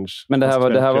cringe. Men det här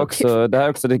var också... Det här är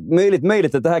också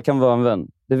möjligt att det här kan vara en vän.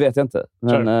 Det vet jag inte.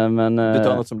 Men, du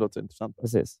tar något som låter intressant.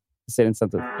 Precis. Det ser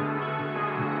intressant ut.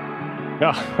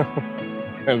 Ja.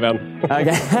 En vän.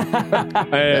 Okay.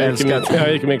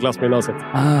 Jag gick i min klass med gymnasiet.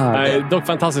 Dock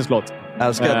fantastisk låt.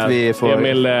 Älskar att vi får...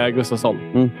 Emil Gustafsson.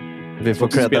 Vi får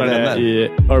credda vänner. I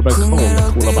Urban Cone,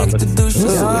 coola bandet.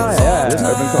 Ja,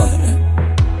 Urban Cone.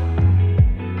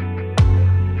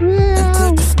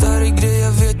 En typ större grej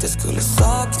jag vet jag skulle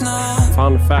sakna.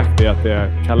 Fun fact är att det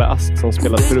är Kalle Ask som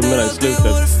spelar trummorna i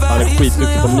slutet. Han är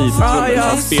skitduktig på midi-trummor.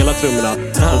 Han spelar trummorna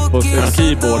på ett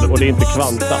keyboard och det är inte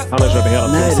kvanta. Han har kört hela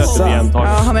trumsetet i en tag.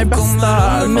 Ja, han är bästa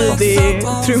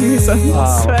midi-trummisen i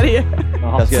Sverige.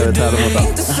 Jag ska göra tävla mot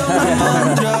allt.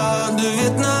 Du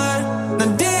vet när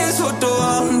det är svårt att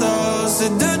andas.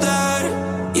 Är du där?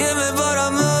 Ge mig bara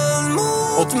mun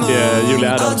mot mun. Och Julia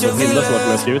Adams och Hilda som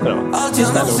har skrivit det.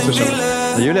 Just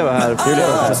det. Julia var här.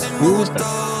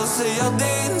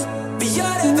 Vi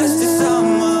gör det bäst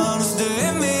tillsammans. Du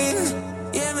är min.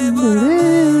 Ge mig bara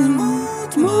mun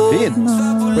mot mun. Fint.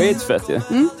 Skitfett ju.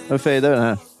 Nu fejdar vi den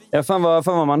här. Ja, fan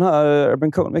vad man hör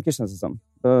Urban Cone mycket, känns det som.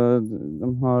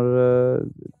 De har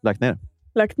lagt ner.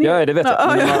 Ja, det vet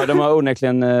jag. Ja. De har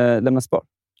onekligen lämnat spår.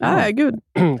 Gud.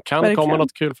 Kan Verkligen. komma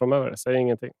något kul framöver. Säg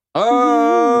ingenting.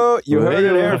 Oh, you heard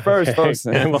it here first, folks.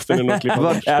 Måste du nog klippa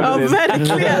bort. Ja,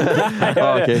 verkligen.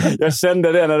 Okay. Jag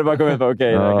kände det när det bara kom ut på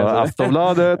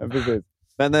Aftonbladet.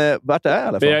 Men vart är i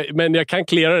alla fall? Men jag kan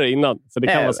klära det innan. Så det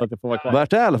kan vara så att det får vara kvar.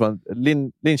 Vart är i alla fall?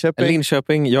 Linköping?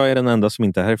 Linköping. Jag är den enda som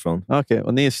inte är härifrån. Okej,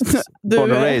 och ni är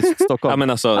born and raised Stockholm? Ja, men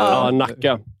alltså... Ja,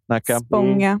 Nacka.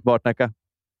 Spånga. Vart Nacka?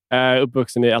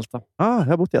 Uppvuxen i Älta. Jag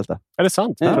har bott i Älta. Är det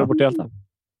sant? Jag har bott i Älta.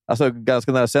 Alltså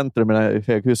ganska nära centrum, med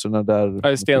höghusen där.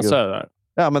 Ja, i Stensö där.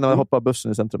 Ja, men när man hoppar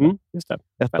bussen i centrum. Just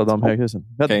det. Ett av de höghusen.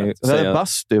 Vi hade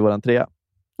bastu i våran trea.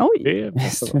 Oj. Det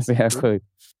är så här sjukt.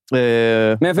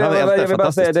 Men jag vill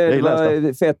bara säga, det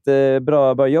var fett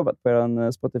bra jobbat på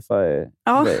er Spotify.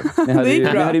 Ja, ni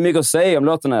hade ju mycket att säga om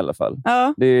låtarna i alla fall.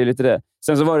 Ja. Det är ju lite det.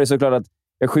 Sen så var det såklart att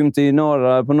jag skymte ju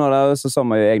på några så sa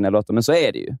man ju egna låtar, men så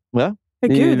är det ju. Ja.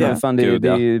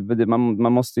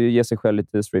 Man måste ju ge sig själv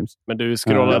lite streams. Men du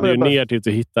scrollade ju ner till att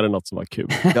du hittade något som var kul.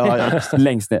 Ja.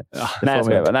 Längst ner.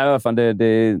 Nej, vad fan, det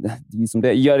är som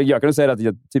det. Jag kan nog säga att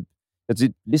jag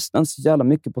lyssnar inte så jävla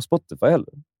mycket på Spotify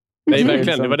heller. Nej,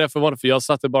 verkligen. Det var därför var det. För jag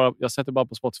sätter bara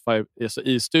på Spotify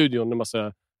i studion när man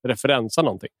ska referensa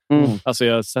någonting. Alltså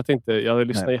jag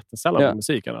lyssnar jättesällan på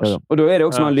musik annars. Ja. Och då är det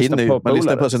också man lyssnar på polare.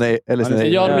 Lyssnar på sina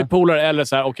det blir polare eller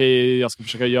så här, okej, jag ska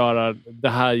försöka göra det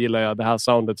här, gillar jag, det här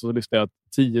soundet, så lyssnar jag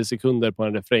 10 sekunder på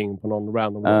en refräng på någon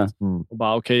random låt. Och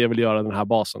bara, okej, jag vill göra den här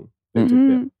basen. Det är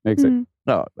typ det. Exakt.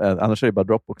 Ja, annars är det bara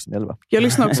Dropbox som gäller. Jag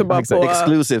lyssnar också bara på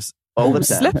exclusives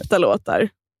osläppta låtar.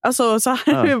 Alltså så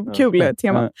här kul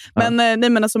tema.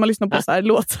 Men alltså man lyssnar på så här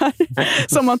låtar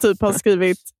som man typ har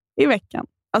skrivit i veckan.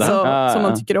 Alltså som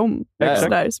man tycker om.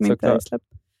 Sådär, som inte är släppt.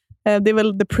 Det är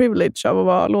väl the privilege av att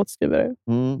vara låtskrivare.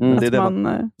 Det är det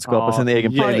man skapar sin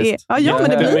egen playlist. Ja, men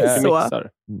det blir så.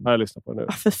 Har jag lyssnat på nu.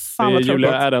 För fan vad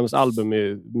Julia Adams album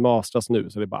är mastras nu,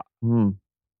 så det är bara...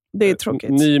 Det är tråkigt.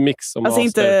 Ny mix och alltså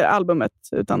master. inte albumet,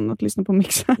 utan att lyssna på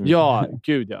mixen. Ja,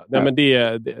 gud ja. Nej, men det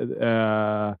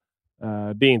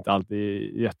är inte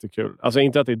alltid jättekul. Alltså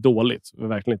inte att det är dåligt,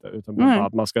 verkligen inte. Utan bara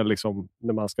att man ska liksom,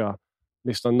 när man ska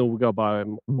lyssna noga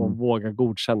och våga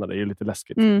godkänna det är ju lite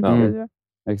läskigt.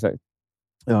 Exakt.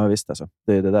 Ja, visst alltså.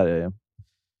 Det är det där är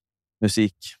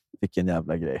musik. Vilken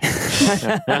jävla grej.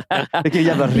 Vilken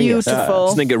jävla Beautiful.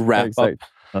 Snygga wrap-up.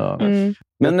 Ja.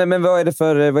 Men vad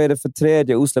är det för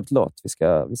tredje osläppt låt vi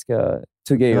ska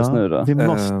tugga i oss nu då? Vi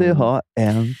måste ju ha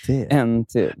en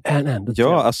till.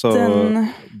 Ja, alltså...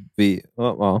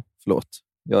 förlåt.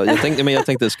 Jag tänkte,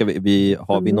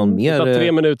 har vi någon mer... Det tar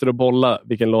 3 minuter att bolla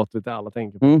vilken låt vi alla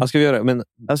tänker på. Vad ska vi göra? Men,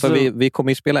 alltså, för vi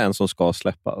kommer ju spela en som ska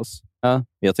släppas. Men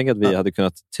jag tänker att vi hade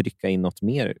kunnat trycka in något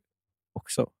mer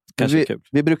också. Kanske kul.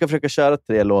 Vi brukar försöka köra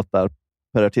 3 låtar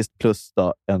per artist plus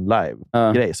då en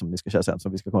live-grej som ni ska köra sen,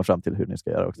 som vi ska komma fram till hur ni ska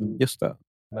göra också. Just det.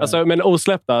 Alltså, men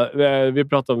osläppta, vi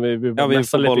pratade om vi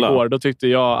mässade lite igår. Då tyckte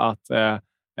jag att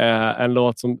en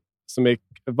låt som är,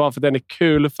 bara för att den är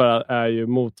kul, är ju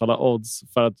Motala Odds.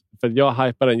 För jag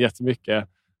hypar den jättemycket.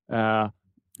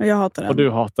 Jag hatar den. Och du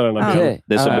hatar den.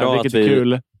 Det är så bra att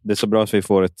det är så bra att vi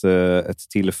får ett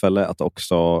tillfälle att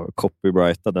också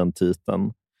copyrighta den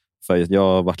titeln. För jag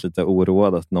har varit lite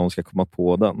oroad att någon ska komma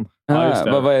på den. Ja, just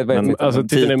det. Vad är alltså,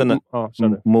 titeln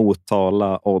är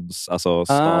Motala Odds. Alltså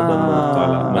staden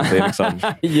Motala. Men det är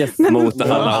liksom mot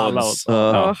alla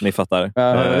odds. Ni fattar.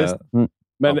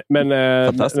 Men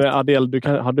Adele,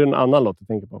 har du en annan låt att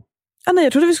tänka på? Nej,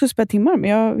 jag trodde vi skulle spela timmar, men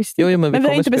jag visste inte. Men vi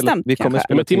har inte bestämt. Vi kommer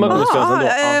spela timmar.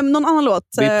 Någon annan låt.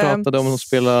 Vi pratade om att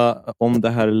spela om det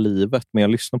här livet, men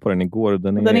jag lyssnade på den igår.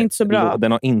 Den är inte så bra.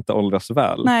 Den har inte åldrats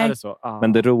väl. Nej. Är det så?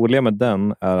 Men det roliga med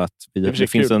den är att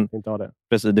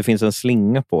det finns en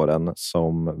slinga på den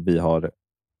som vi har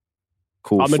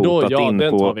kofotat in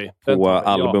på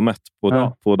albumet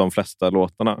på de flesta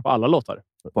låtarna. På alla låtar?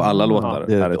 På alla låtar.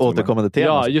 Det är ett återkommande tema.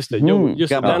 Ja, just det.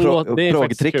 Den låten, det är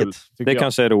faktiskt kul. Det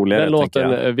kanske är roligare. Den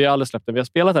låten, vi har aldrig släppt den. Vi har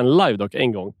spelat den live dock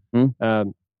en gång.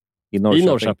 I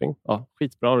Norrköping. Ja,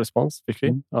 skitbra respons fick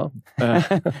vi. Ja.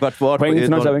 Vart var Poäng till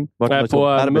Norrköping. På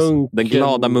Den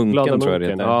glada munken tror jag det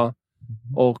heter. Ja.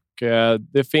 Och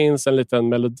det finns en liten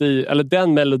melodi, eller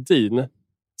den melodin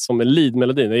som är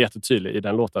lead-melodin är jättetydlig i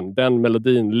den låten. Den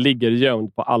melodin ligger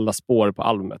gömd på alla spår på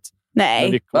albumet.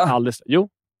 Nej. Jo.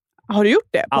 Har du gjort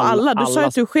det? På alla? Du sa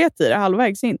att du sket i det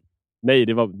halvvägs in. Nej,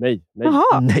 det var nej.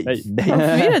 Jaha. Nej. Vad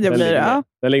förvirrad jag blir. Ja.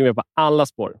 Den ligger med på alla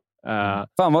spår.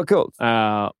 Fan vad coolt.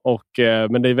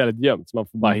 Men det är väldigt gömt, så man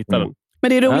får bara hitta den. Men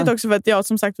det är roligt också för att jag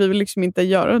som sagt vi vill liksom inte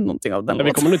göra någonting av den låten.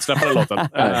 Vi kommer nu inte släppa den låten.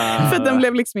 För att den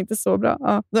blev liksom inte så bra.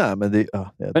 Ja. Nej, men det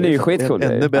är ju skitcool.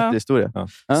 Ännu bättre historia. Ja.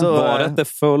 Så var det inte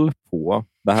full på.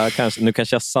 Det här nu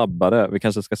kanske jag sabbar det. Vi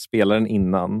kanske ska spela den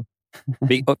innan.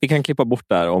 Vi kan klippa bort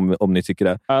där om ni tycker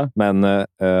det. Men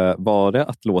var det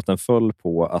att låten föll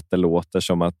på att det låter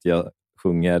som att jag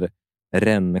sjunger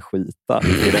rännskita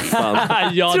i refrän?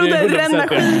 Ja, det är ränna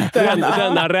skiten.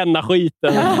 Den här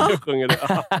skiten sjunger.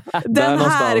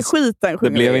 Det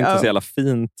blev inte så jävla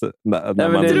fint.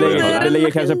 Det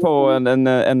ligger kanske på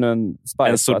en spice.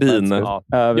 En sordin.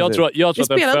 Jag tror vi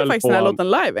spelade faktiskt den här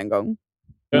låten live en gång.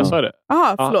 Jag sa det.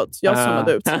 Jaha, förlåt. Jag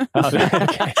zonade ut.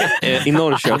 I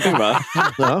Norrköping, va?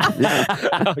 Ja.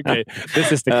 Okej.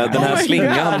 Den här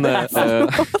slingan...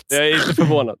 Jag är inte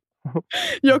förvånad.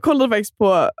 Jag kollade faktiskt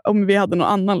på om vi hade någon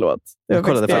annan låt. Jag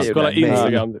kollade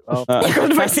Instagram. Jag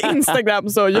kollade faktiskt Instagram,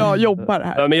 så jag jobbar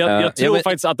här. Ja, men jag tror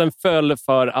faktiskt att den föll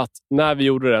för att när vi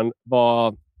gjorde den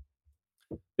var...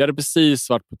 Vi hade precis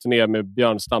varit på turné med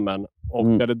Björnstammen och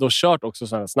vi hade då kört också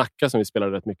sådana här snackar som vi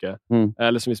spelade rätt mycket.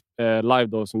 Eller som vi live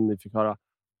då, som ni fick höra.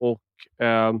 Och...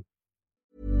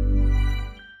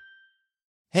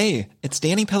 Hey, it's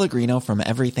Danny Pellegrino from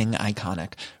Everything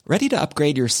Iconic. Ready to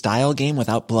upgrade your style game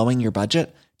without blowing your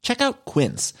budget? Check out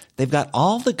Quince. They've got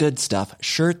all the good stuff,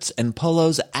 shirts and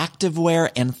polos, activewear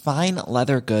and fine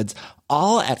leather goods,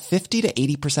 all at 50 to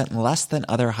 80% less than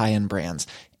other high-end brands.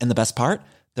 And the best part?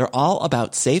 They're all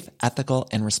about safe, ethical,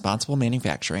 and responsible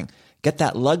manufacturing. Get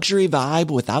that luxury vibe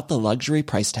without the luxury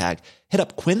price tag. Hit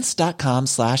up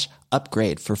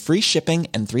quince.com/upgrade for free shipping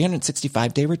and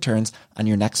 365-day returns on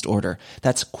your next order.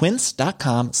 That's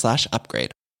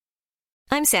quince.com/upgrade.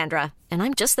 I'm Sandra, and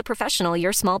I'm just the professional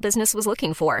your small business was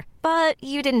looking for. But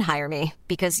you didn't hire me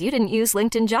because you didn't use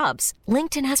LinkedIn Jobs.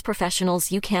 LinkedIn has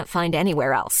professionals you can't find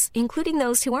anywhere else, including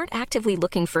those who aren't actively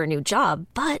looking for a new job,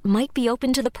 but might be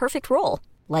open to the perfect role,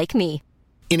 like me.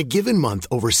 In a given month,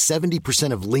 over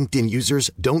 70% of LinkedIn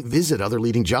users don't visit other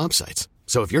leading job sites.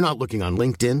 So if you're not looking on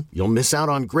LinkedIn, you'll miss out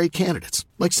on great candidates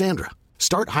like Sandra.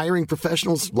 Start hiring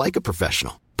professionals like a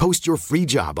professional. Post your free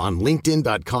job on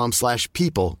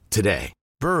linkedin.com/people today.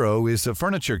 Burrow is a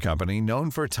furniture company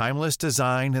known for timeless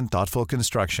design and thoughtful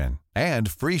construction and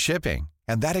free shipping,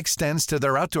 and that extends to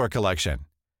their outdoor collection.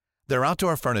 Their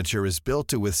outdoor furniture is built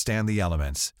to withstand the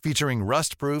elements, featuring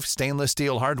rust-proof stainless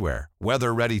steel hardware,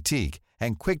 weather-ready teak,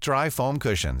 and quick-dry foam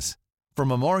cushions. For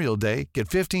Memorial Day, get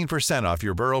 15% off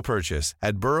your Burrow purchase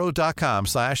at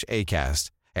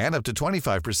burrow.com/acast, and up to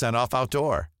 25% off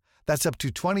outdoor. That's up to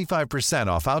 25%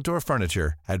 off outdoor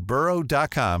furniture at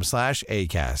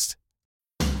burrow.com/acast.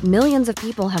 Millions of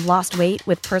people have lost weight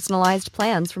with personalized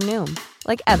plans from Noom.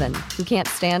 Like Evan, who can't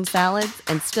stand salads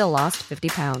and still lost 50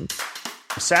 pounds.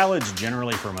 Salads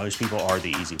generally for most people are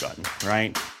the easy button,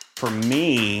 right? For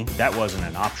me, that wasn't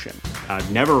an option. I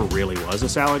never really was a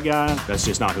salad guy. That's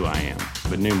just not who I am.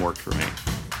 But Noom worked for me.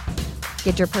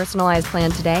 Get your personalized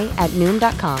plan today at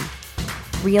Noom.com.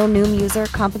 Real Noom user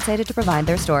compensated to provide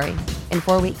their story. In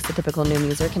 4 weeks, the typical Noom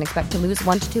user can expect to lose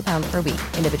 1 to 2 pounds per week.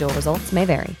 Individual results may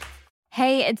vary.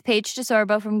 Hey, it's Paige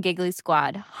DeSorbo from Giggly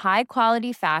Squad. High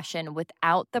quality fashion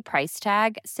without the price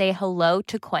tag. Say hello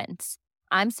to Quince.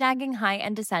 I'm snagging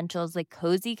high-end essentials like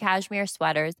cozy cashmere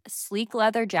sweaters, sleek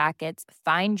leather jackets,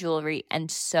 fine jewelry,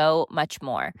 and so much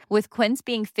more. With Quince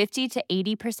being 50 to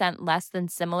 80% less than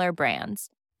similar brands.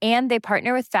 And they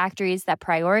partner with factories that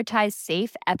prioritize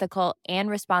safe, ethical, and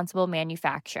responsible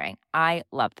manufacturing. I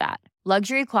love that.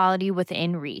 Luxury quality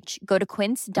within reach. Go to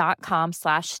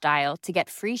quince.com/style to get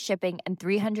free shipping and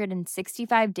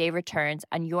 365-day returns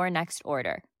on your next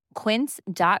order.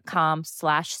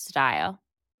 quince.com/style.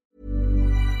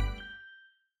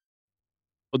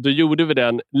 Och då gjorde vi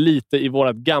den lite i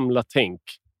vårat gamla tänk.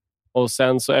 Och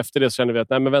sen så efter det så kände vi att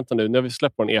nej men vänta nu har vi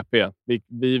släppt på en EP.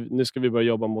 Nu ska vi börja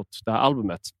jobba mot det här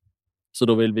albumet. Så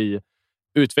då vill vi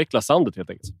utveckla soundet helt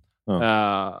enkelt.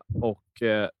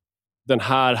 Den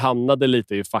här hamnade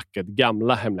lite i facket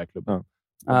gamla Hemliga klubben.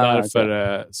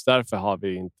 Därför har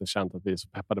vi inte känt att vi är så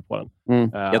peppade på den.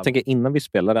 Jag tänker innan vi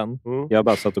spelar den, jag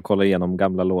bara satt och kollade igenom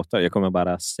gamla låtar. Jag kommer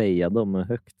bara säga dem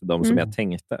högt, de som jag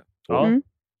tänkte.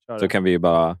 Så kan vi ju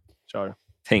bara Kör.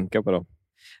 Tänka på dem.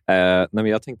 Nej, men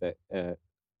jag tänkte,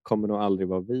 kommer nog aldrig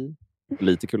vara vi.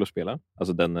 Lite kul att spela.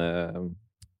 Alltså den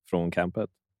från campet.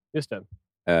 Just det.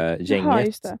 Gänget, Jaha,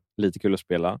 just det. lite kul att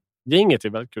spela. Gänget är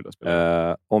väldigt kul att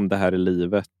spela. Om det här är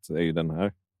livet är ju den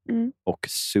här. Mm. Och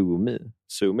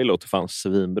Sumi låter fan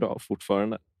svinbra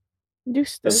fortfarande.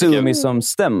 Just det. Sumi som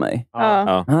stämmer.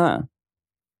 Ja. Aha.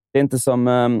 Det är inte som...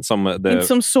 det inte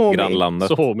som Suomi. grannlandet.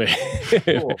 Suomi.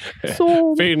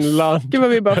 Så. Finland. Gud vad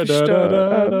vi bara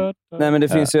förstör. Nej, men det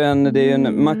finns ju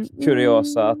en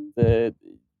Mac-kuriosa att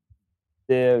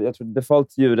jag tror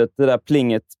default-ljudet, det där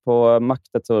plinget på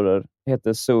Mac-datorer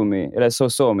heter Sumi, eller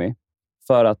Sosomi,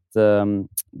 för att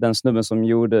den snubben som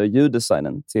gjorde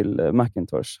ljuddesignen till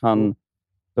Macintosh,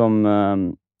 det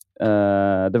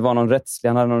var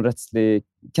han hade någon rättslig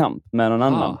kamp med någon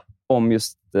annan om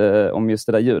just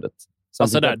det där ljudet. Så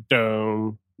alltså där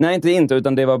dum. Nej, inte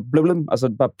utan det var blum, alltså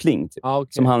bara pling typ.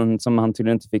 Okay. Som han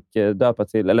tydligen inte fick döpa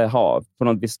till eller ha på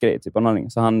någon viss grej typ av någonting.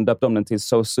 Så han döpte om den till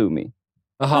Sosumi.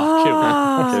 Aha, kul.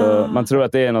 Så man tror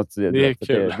att det är något, det är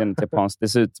kul. Det är något japanskt. Det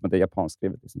ser ut som att det är japanskt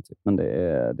skrivet liksom, typ. Men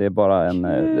det är bara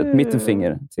ett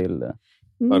mittenfinger till.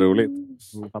 Vad roligt.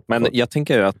 Men jag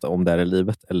tänker att om det här är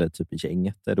livet eller typ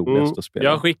gänget är roligast att spela.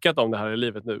 Jag har skickat om det här i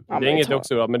livet nu. Gänget är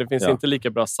också bra, men det finns inte lika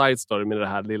bra side story med det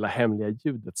här lilla hemliga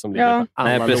ljudet som ligger på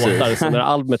alla låtar. Så när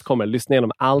albumet kommer, lyssna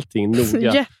igenom allting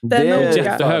noga.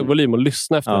 Jättehög volym och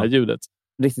lyssna efter det här ljudet.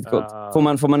 Riktigt coolt.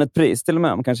 Får man ett pris till och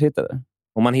med? Man kanske hittar det.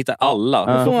 Om man hittar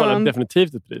alla. Då får man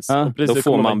definitivt ett pris. Då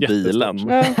får man bilen.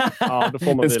 Ja, då får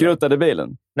man den skrotade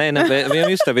bilen. Nej,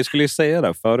 just det. Vi skulle ju säga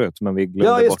det förut, men vi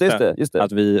glömde bort det.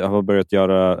 Att vi har börjat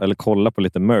kolla på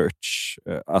lite merch.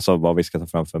 Alltså vad vi ska ta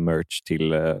fram för merch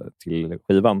till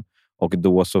skivan. Och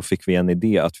då så fick vi en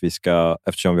idé att vi ska,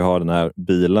 eftersom vi har den här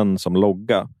bilen som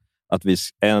logga, att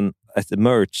ett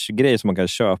merch-grej som man kan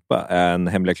köpa är en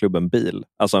Hemliga Klubben-bil.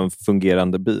 Alltså en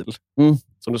fungerande bil. Mm.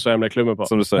 Som du står Hemliga Klubben på.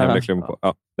 Som du står Hemliga Klubben på.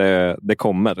 Ja, det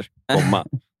kommer komma.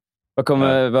 Vad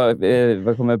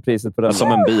kommer priset på den?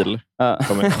 Som en bil.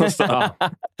 Kommer kosta.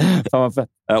 Fan vad fett.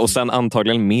 Och sen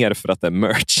antagligen mer för att det är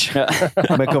merch.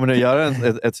 Men kommer du göra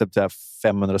ett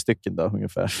 500 stycken då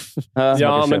ungefär?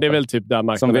 Ja, men det är väl typ där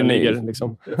marknaden ligger.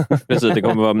 Liksom. Precis, det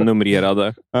kommer vara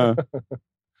numrerade.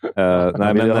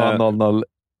 Nej, men ha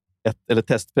 001 eller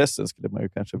testpressen skulle man ju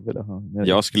kanske vilja ha.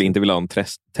 Jag skulle inte vilja ha en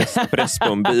testpress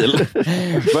på en bil.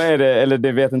 Vad är det? Eller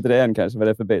det vet inte det än kanske, vad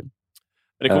det är för bil.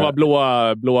 Det kommer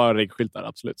vara blåa riggskyltar,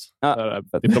 absolut.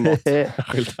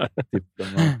 Diplomatskyltar.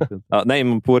 Nej,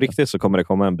 men på riktigt så kommer det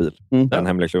komma en bil. En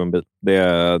Hemliga Klubben-bil. Det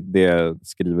är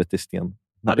skrivet i sten.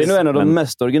 Det är nog en av de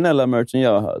mest originella merchen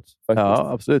jag har hört. Faktiskt.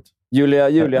 Ja, absolut.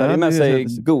 Julia hade med sig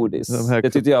godis.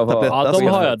 Det tyckte jag var... Ja, de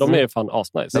har jag. De är fan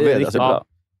asnice. Det är riktigt bra.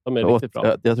 De är riktigt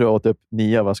bra. Jag tror jag åt upp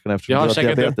 9 av vaskarna. Jag har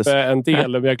käkat upp en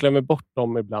del, men jag glömmer bort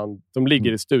dem ibland. De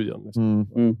ligger i studion. Liksom.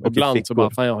 Och ibland så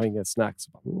bara, fan jag har inget snacks.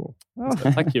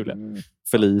 Tack Julia.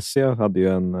 Felicia hade ju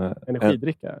en...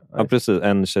 Energidricka. Ja, precis.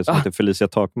 En tjej som heter Felicia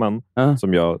Takman,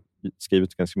 som jag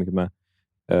skrivit ganska mycket med.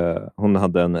 Hon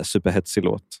hade en superhetsig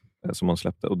låt som hon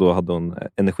släppte. Och då hade hon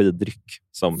energidryck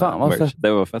som merch.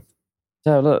 Det var fett.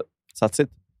 Jävlar.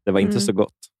 Satsigt. Det var inte så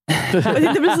gott. Jag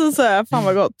tänkte precis säga, fan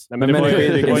vad gott. Nej, men det var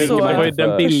ju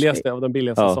den billigaste av de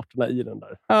billigaste sorterna i den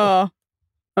där. Ja.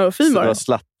 Ja, fin var det.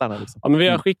 Slattarna liksom. Ja, men vi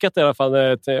har skickat i alla fall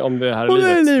om det här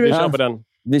är livet. Vi kör på den.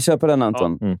 Vi kör på den,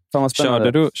 Anton. Ja. Fan vad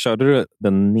spännande. Körde du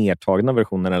den nedtagna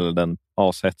versionen eller den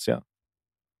ashetsiga?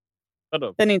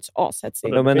 Den är inte så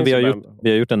ashetsig. Ja, men vi har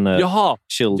gjort en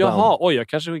chill down. Jaha, oj, jag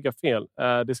kanske skickar fel.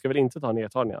 Det ska väl inte ta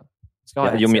nedtagningar?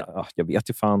 Jag vet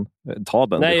ju fan. Ta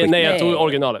den. Nej, jag tog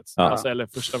originalet. Ja. Alltså, eller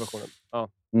första versionen. Ja.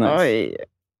 Nice. Oj.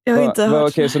 Jag har inte hört.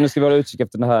 Okej, så nu ska vi hålla utkik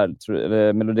efter den här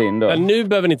melodin då? Men nu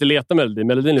behöver ni inte leta melodin.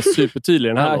 Melodin är supertydlig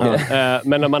i den här.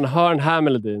 Men när man hör den här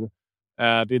melodin,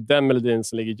 det är den melodin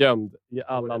som ligger gömd i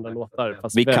alla andra låtar.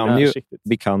 Fast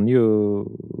vi kan ju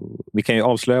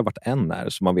avslöja vart en är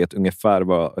så man vet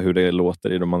ungefär hur det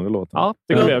låter i de andra låtarna. Ja,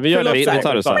 det går vi gör det. Vi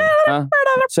tar det så.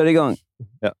 Kör igång.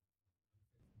 Ja.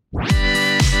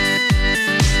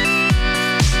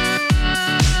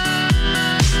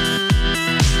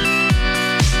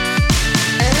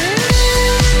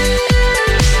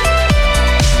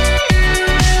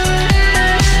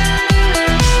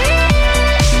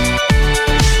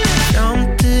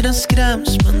 Framtiden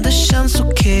skräms men det känns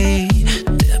okej.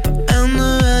 Det är bara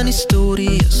ännu en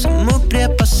historia som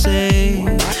upprepar sig.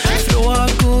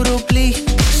 Frågor och blick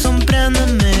som bränner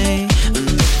mig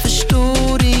under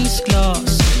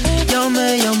förstoringsglas. Jag med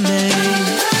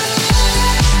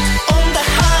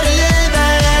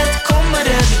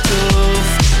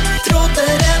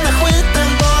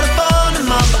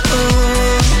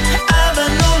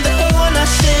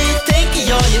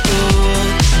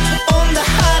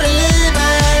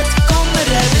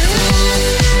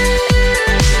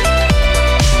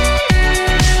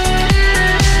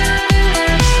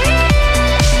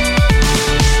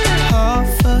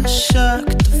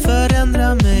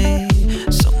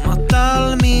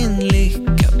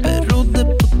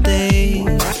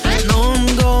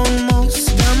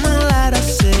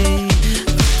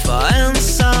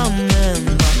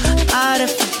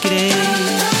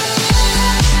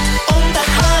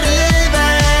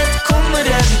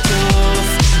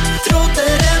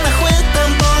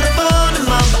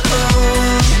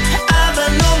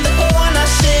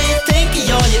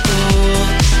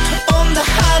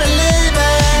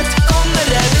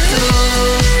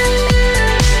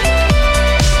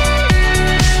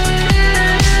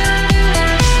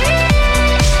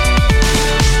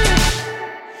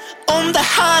Om det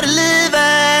här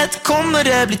livet kommer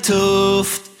det bli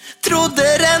tufft. Trodde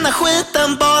den här skiten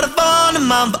bara var när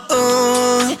man var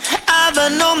ung.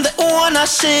 Även om det ordnar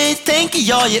sig tänker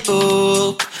jag ge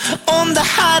upp. Om det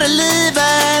här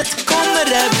livet kommer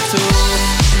det bli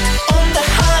tufft. Om det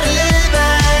här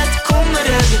livet kommer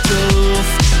det bli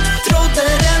tufft. Trodde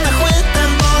den här skiten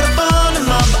bara var när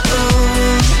man var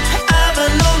ung.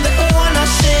 Även om det ordnar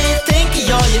sig tänker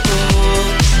jag ge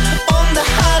upp. Om det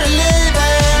här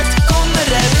livet kommer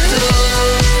det bli tufft.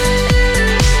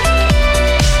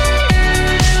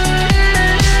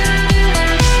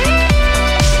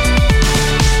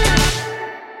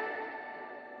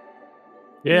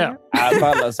 Yeah.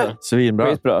 Alltså.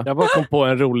 Svinbra. Jag bara kom på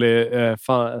en rolig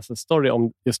story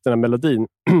om just den här melodin.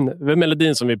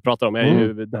 Melodin som vi pratar om är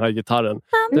ju den här gitarren.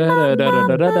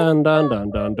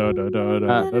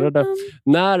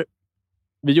 När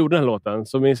vi gjorde den här låten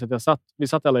så minns jag att vi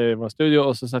satt alla i vår studio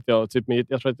och så satt jag typ med,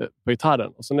 jag tror inte på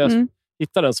gitarren. Och så när jag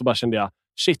hittade den så bara kände jag,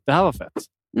 shit, det här var fett.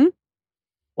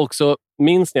 Och så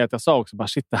minns ni att jag sa också, bara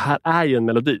shit, det här är ju en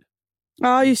melodi.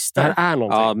 Ja, just det. Det här är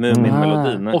någonting. Ja,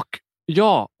 Mumin-melodin.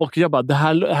 Och jag bara, det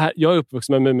här, jag är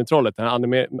uppvuxen med Mumintrollet,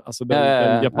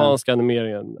 den japanska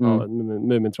animeringen av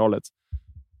Mumintrollet.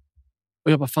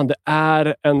 Och jag bara, fan, det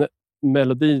är en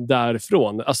melodi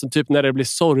därifrån. Alltså typ när det blir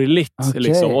sorgligt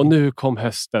liksom. Och nu kom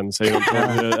hösten, säger hon.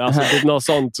 Alltså typ något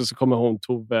sånt, så kommer hon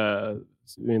Tove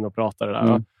in och pratar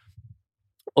där.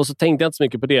 Och så tänkte jag inte så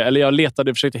mycket på det. Eller jag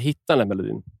försökte hitta den här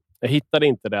melodin. Jag hittade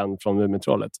inte den från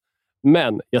Mumintrollet.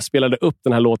 Men jag spelade upp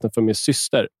den här låten för min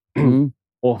syster.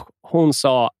 Och hon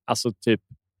sa, alltså typ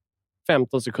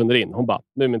 15 sekunder in, hon bara,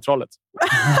 Mumintrollet.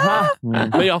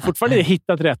 Men jag har fortfarande inte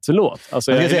hittat rätt låt.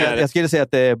 Alltså, jag skulle säga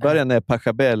att början är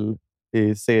Pachabel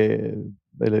i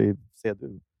C-dur.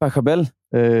 Pachabel?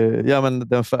 Ja, men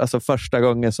alltså första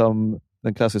gången som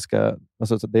den klassiska...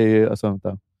 Alltså, det är ju... Alltså,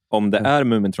 om det är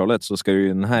Mumintrollet så ska ju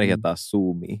den här heta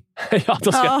Sumi. Ja,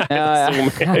 då ska den heta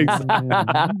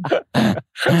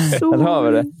Sumi. Där har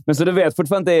vi det. Men så du vet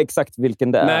fortfarande inte exakt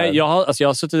vilken det är? Nej, jag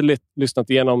har suttit och lyssnat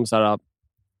igenom så här,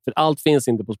 för allt finns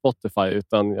inte på Spotify,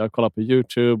 utan jag kollar på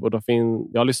YouTube och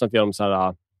jag har lyssnat igenom så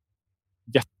här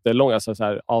jättelånga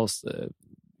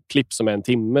klipp som är en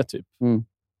timme typ.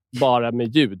 Bara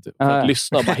med ljud. För att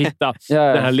lyssna och bara hitta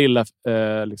den här lilla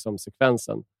liksom,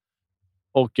 sekvensen.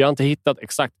 Och jag har inte hittat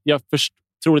exakt.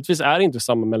 Troligtvis är det inte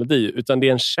samma melodi, utan det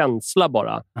är en känsla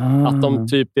bara. Att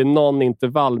det är någon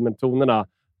intervall med tonerna.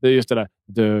 Det är just det där.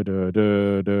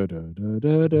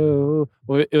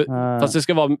 Fast det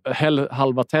ska vara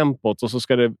halva tempot och så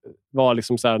ska det vara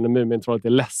liksom så här när Mumintrollet är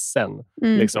ledsen.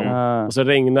 Liksom. Och så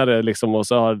regnar det liksom, och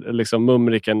så har liksom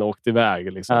mumriken åkt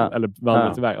iväg. Liksom, eller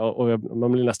vandrat iväg. Och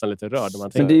man blir nästan lite rörd när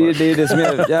man tänker på det. Det är ju det som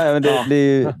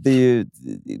det är ju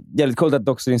jävligt coolt att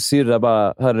också din syrra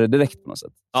bara hör det direkt på något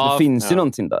sätt. Så det finns ju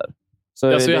någonting där. Så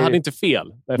jag hade inte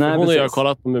fel. Hon och jag har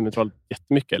kollat på Mumintrollet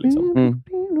jättemycket. Liksom.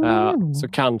 Så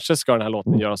kanske ska den här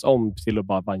låten göras om till att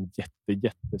bara vara en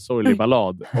jättesorglig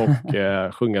ballad och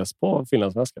sjungas på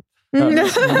finlandssvenska.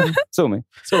 Sumi.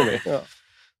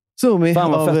 Sumi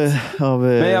fan vad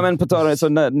fett. Men på tal så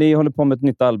ni håller på med ett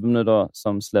nytt album nu då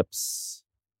som släpps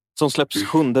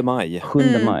 7 maj. 7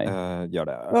 maj. Gör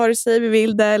det. Vare sig vi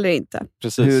vill det eller inte.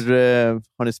 Precis. Hur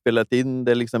har ni spelat in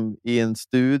det liksom i en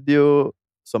studio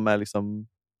som är liksom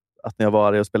att ni har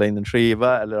varit och spelat in en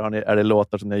skiva, eller är det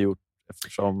låtar som ni har gjort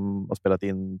eftersom har spelat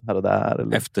in här och där?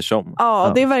 Eller? Eftersom.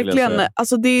 Ja, det är verkligen,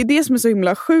 alltså det är det som är så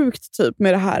himla sjukt typ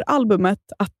med det här albumet,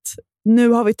 att nu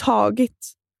har vi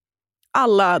tagit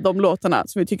alla de låtarna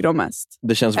som vi tycker om mest.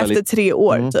 Det känns efter 3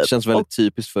 år typ. Det känns väldigt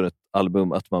typiskt för ett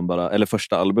album att man bara, eller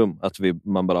första album, att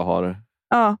man bara har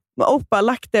och bara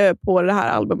lagt det på det här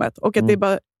albumet, och att det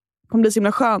bara kommer bli så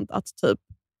himla skönt att typ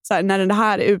så här, när det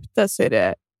här är ute så är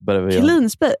det clean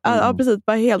spray. Ja, precis,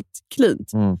 bara helt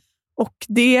cleant. Och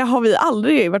det har vi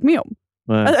aldrig varit med om.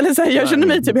 Eller så här, jag känner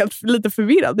mig typ helt lite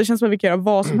förvirrad. Det känns som att vi kan göra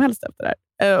vad som helst efter det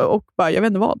här. Och bara, jag vet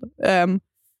inte vad.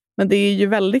 Men det är ju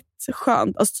väldigt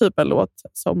skönt. Alltså typ en låt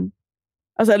som...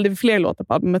 Alltså, eller det är fler låtar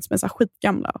på albumet som är så här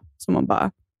skitgamla. Som man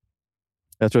bara...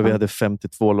 Jag tror vi hade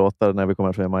 52 låtar när vi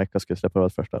kommer från Jamaica och skulle släppa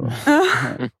vårt första. Då.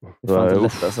 Det var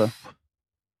lätt alltså.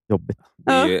 Jobbigt.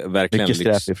 Det är verkligen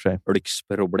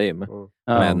lyxproblem.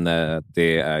 Men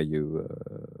det är ju...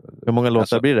 Hur många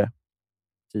låtar blir det?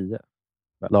 10.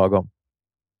 Lagom.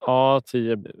 Ja,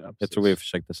 10 blir det. Jag tror vi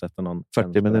försökte sätta någon...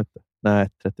 40 minuter. Nej,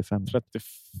 35.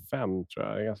 35 tror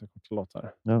jag. Det är ganska kort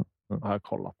låtar. Ja. Har jag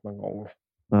kollat någon gång.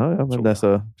 Ja, men det är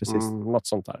så precis. Något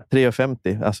sånt där.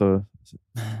 3,50. Alltså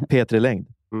P3-längd.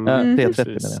 3,30 menar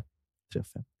jag.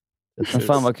 3,50. Men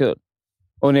fan vad kul.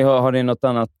 Och har ni något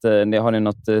annat, har ni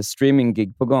något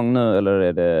streaming-gig på gång nu? Eller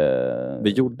är det... Vi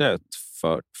gjorde ett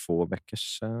för 2 veckor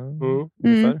sedan.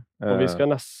 Ungefär. Och vi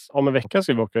ska om en vecka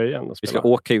ska vi åka igen och spela. Vi ska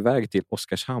åka iväg till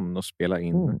Oskarshamn och spela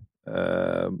in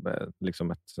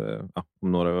liksom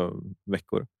om några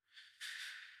veckor.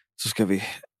 Så ska vi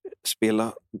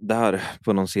spela där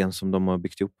på någon scen som de har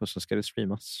byggt ihop och så ska det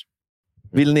streamas.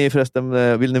 Vill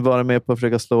ni vara med på att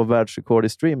försöka slå världsrekord i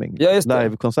streaming? Ja, just det.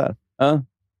 Live-konsert? Ja.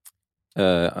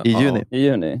 I juni. I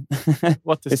juni.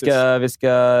 vi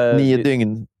ska 9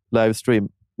 dygn livestream.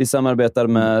 Vi samarbetar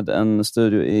med en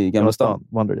studio i Gamla stan.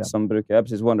 Wonderjam. Som brukar,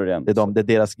 precis, Wonderjam. Det är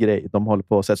deras grej. De håller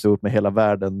på att sätta upp med hela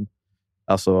världen.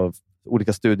 Alltså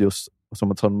olika studios.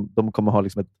 De kommer ha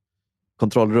liksom ett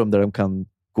kontrollrum där de kan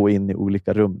gå in i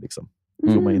olika rum. Liksom.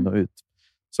 Zooma in och ut.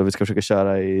 Så vi ska försöka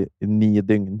köra i 9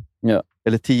 dygn. Ja.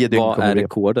 Eller 10 dygn. Vad är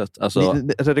rekordet? Alltså,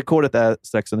 rekordet är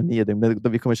strax under 9 dygn.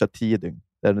 Men vi kommer köra 10 dygn.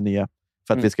 Det är det nya.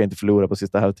 För att vi ska inte förlora på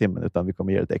sista halvtimmen. Utan vi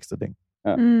kommer ge ett extra dygn.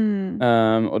 Ja.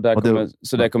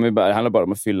 Så där kommer det handlar bara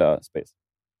om att fylla space.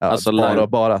 Ja, alltså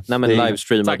bara. Nej, men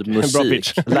livestreamad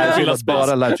musik.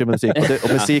 Bara livestreamad musik.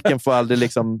 Och musiken får aldrig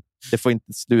liksom... Det får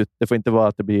inte slut. Det får inte vara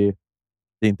att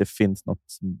det inte finns något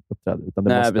som uppträder. Utan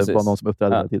det måste vara någon som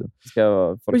uppträder hela tiden.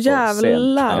 Och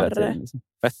jävlar.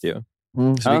 Fett ju.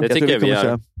 Det tycker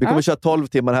vi kommer köra 12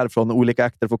 timmar härifrån. Olika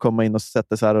akter får komma in och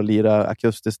sätta sig här och lira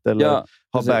akustiskt. Eller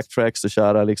ha backtracks och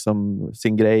köra liksom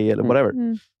sin grej. Eller whatever.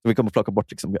 Så vi kommer plocka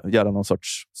bort, liksom, göra någon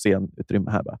sorts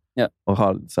scenutrymme här. Bara. Och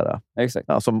ha såhär,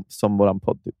 som våran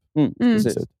podd. Typ.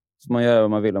 Precis. Så man gör vad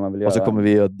man vill om man vill göra. Och så kommer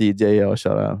vi att DJa och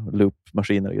köra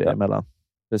loop-maskiner och grejer emellan.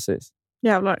 Precis.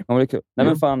 Jävlar. Ja, det är kul. Nej,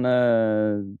 men fan,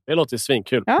 det låter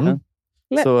svinkul. Ja.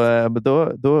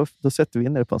 Så då sätter vi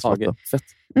in er på en sak. Fett.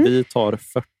 Vi tar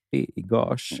 40 i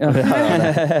gage. Ja.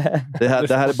 Det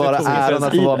här är bara äran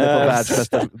att få vara med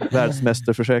på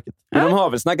världsmästerförsöket. Men de har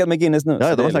väl snackat med Guinness nu?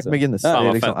 Ja, de har snackat med Guinness. Ja, det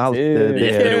är liksom allt. Det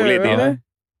är en rolig idé.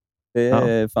 Det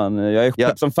är fan, jag är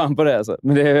pepp som fan på det. Alltså.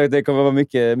 Men det kommer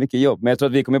vara mycket jobb. Men jag tror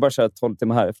att vi kommer bara köra 12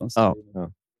 timmar härifrån. Ja.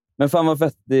 Men fan vad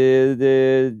fett.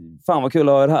 Fan vad kul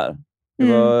att ha er här.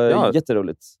 Det var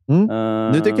jätteroligt.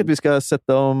 Nu tycker jag att vi ska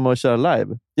sätta om och köra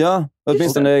live. Ja,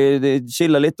 åtminstone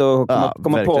chilla lite och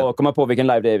komma på vilken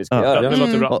live det är vi ska göra. Det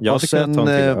låter bra. Jag tycker att ta en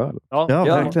till öl. Ja,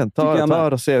 verkligen. Ta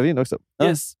rosévin också.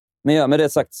 Yes. Men med det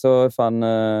sagt så fan,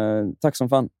 tack som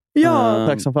fan. Ja,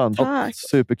 tack som fan. Tack.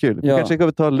 Superkul. Vi kanske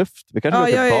ska ta luft. Vi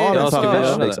kanske ska ta en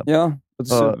bärs. Liksom. Ja,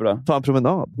 superbra. Ta en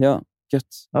promenad. Ja, gött.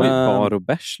 Bar och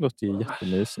bärs låter ju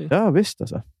jättemysigt. Ja, visst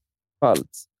alltså.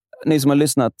 Allt. Ni som har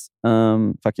lyssnat,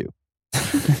 fuck you.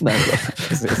 Nej,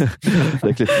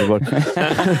 det klipper vi bort.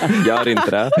 Gör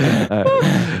inte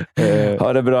det.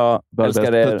 Ha det bra.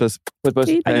 Älskar er. Puss.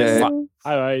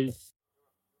 Hej.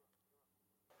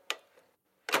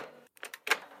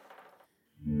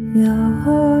 Jag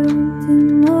har ont i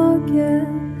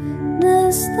magen,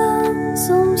 nästan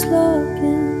som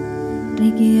slagen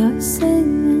ligger jag i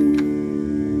sängen.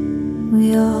 Och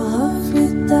jag har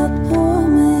flyttat på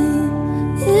mig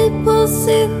i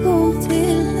position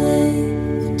till dig,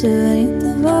 för du är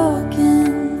inte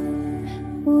vaken.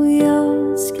 Och jag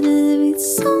har skrivit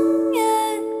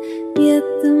sånger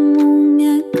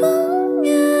jättemånga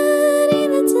gånger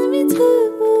inuti mitt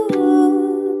huvud.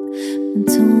 Men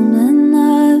tonerna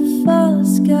är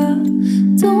falska,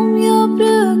 de jag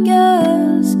brukar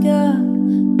älska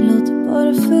låter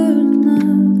bara fult nu.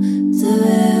 Du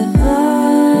är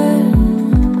varm,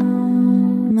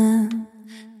 men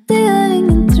det är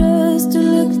ingen tröst. Du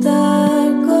luktar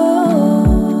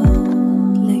gott,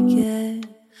 lägger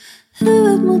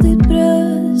huvudet mot ditt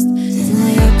bröst. Dina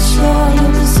hjärtslag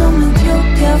låter som en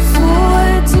klocka.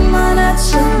 Får timmarna att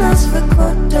kännas för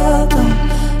korta. De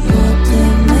låter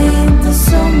mig inte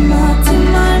somna.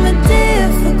 Timmar med det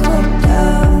är för korta.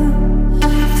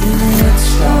 Dina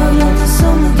hjärtslag låter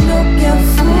som en klocka.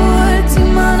 Får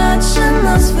timmarna att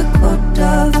kännas för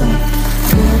korta. De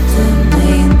låter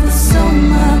mig inte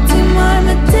somna. Timmar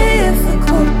med det är för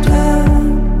korta.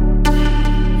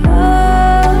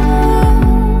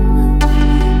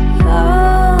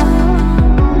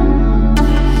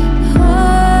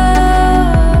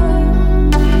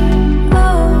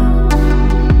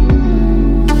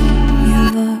 Jag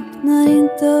vaknar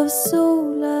inte av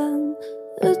solen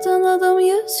utan av de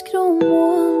ljusgrå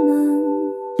molnen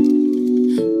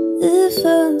i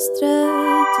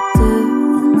fönstret. Och du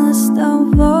är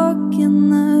nästan vaken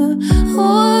nu.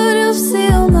 Hår och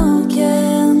se och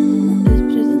naken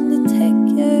utbredd under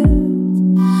täcket.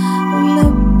 Och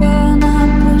läpparna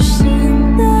på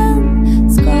kinden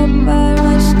skapar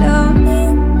värsta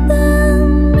vinden.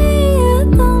 Med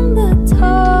ett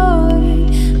andetag,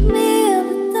 med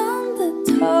ett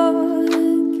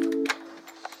andetag.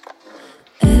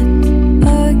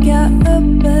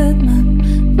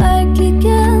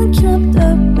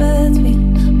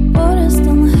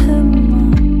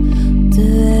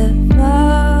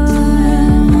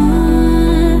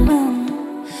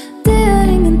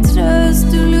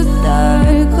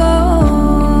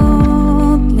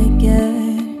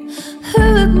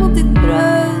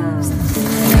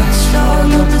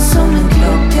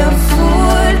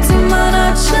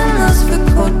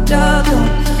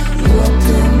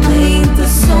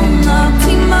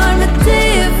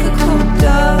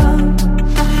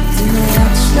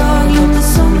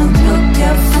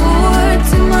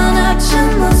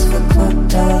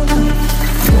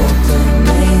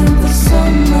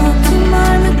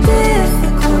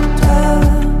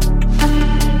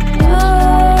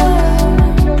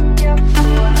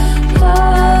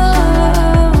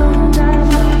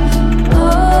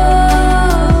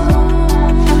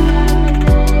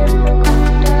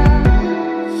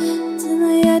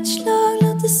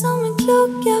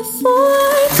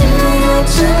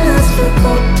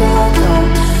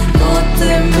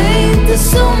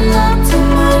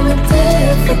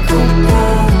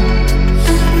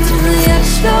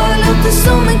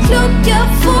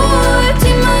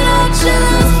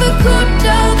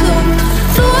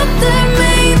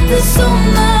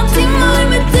 såna timmar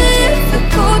med dig är för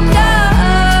korta.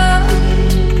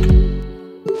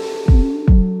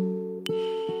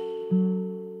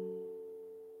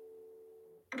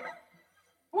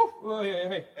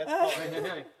 Oj.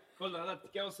 Kolla den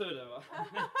där gåshuden, va?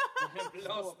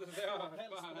 Blåste sig av.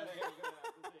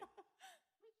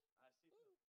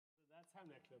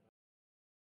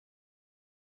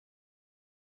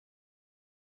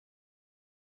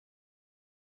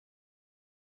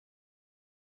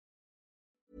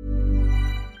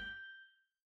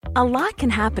 A lot can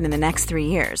happen in the next 3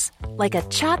 years. Like a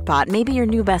chatbot may be your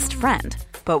new best friend.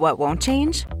 But what won't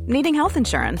change? Needing health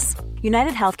insurance.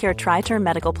 United Healthcare Tri-Term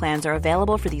Medical Plans are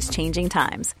available for these changing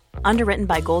times. Underwritten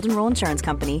by Golden Rule Insurance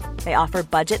Company, they offer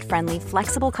budget-friendly,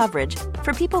 flexible coverage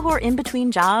for people who are in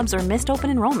between jobs or missed open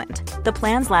enrollment. The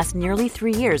plans last nearly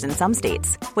 3 years in some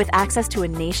states, with access to a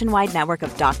nationwide network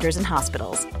of doctors and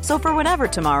hospitals. So for whatever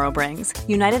tomorrow brings,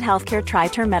 United Healthcare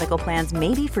Tri-Term Medical Plans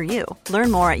may be for you.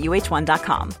 Learn more at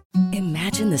uh1.com.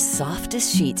 Imagine the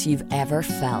softest sheets you've ever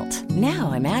felt.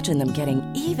 Now imagine them getting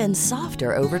even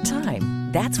softer over time.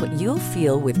 That's what you'll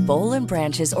feel with Boll &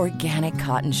 Branch's organic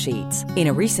cotton sheets. In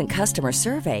a recent customer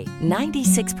survey,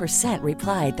 96%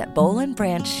 replied that Boll &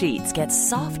 Branch sheets get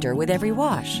softer with every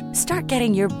wash. Start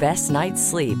getting your best night's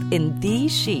sleep in these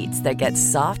sheets that get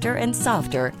softer and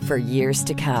softer for years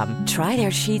to come. Try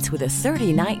their sheets with a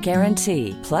 30-night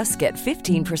guarantee. Plus, get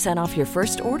 15% off your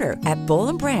first order at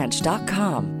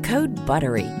bollandbranch.com. Code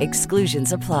BUTTERY.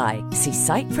 Exclusions apply. See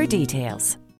site for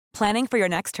details. Planning for your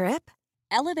next trip?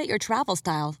 Elevate your travel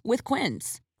style with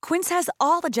Quince. Quince has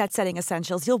all the jet-setting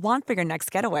essentials you'll want for your next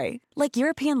getaway, like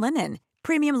European linen,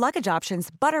 premium luggage options,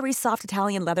 buttery soft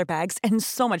Italian leather bags, and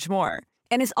so much more.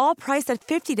 And is all priced at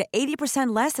 50 to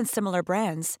 80% less than similar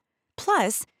brands.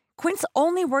 Plus, Quince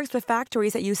only works with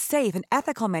factories that use safe and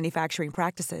ethical manufacturing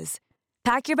practices.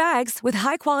 Pack your bags with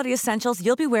high-quality essentials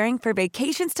you'll be wearing for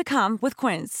vacations to come with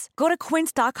Quince. Go to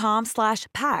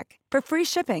quince.com/pack for free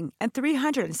shipping and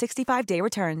 365-day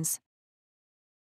returns.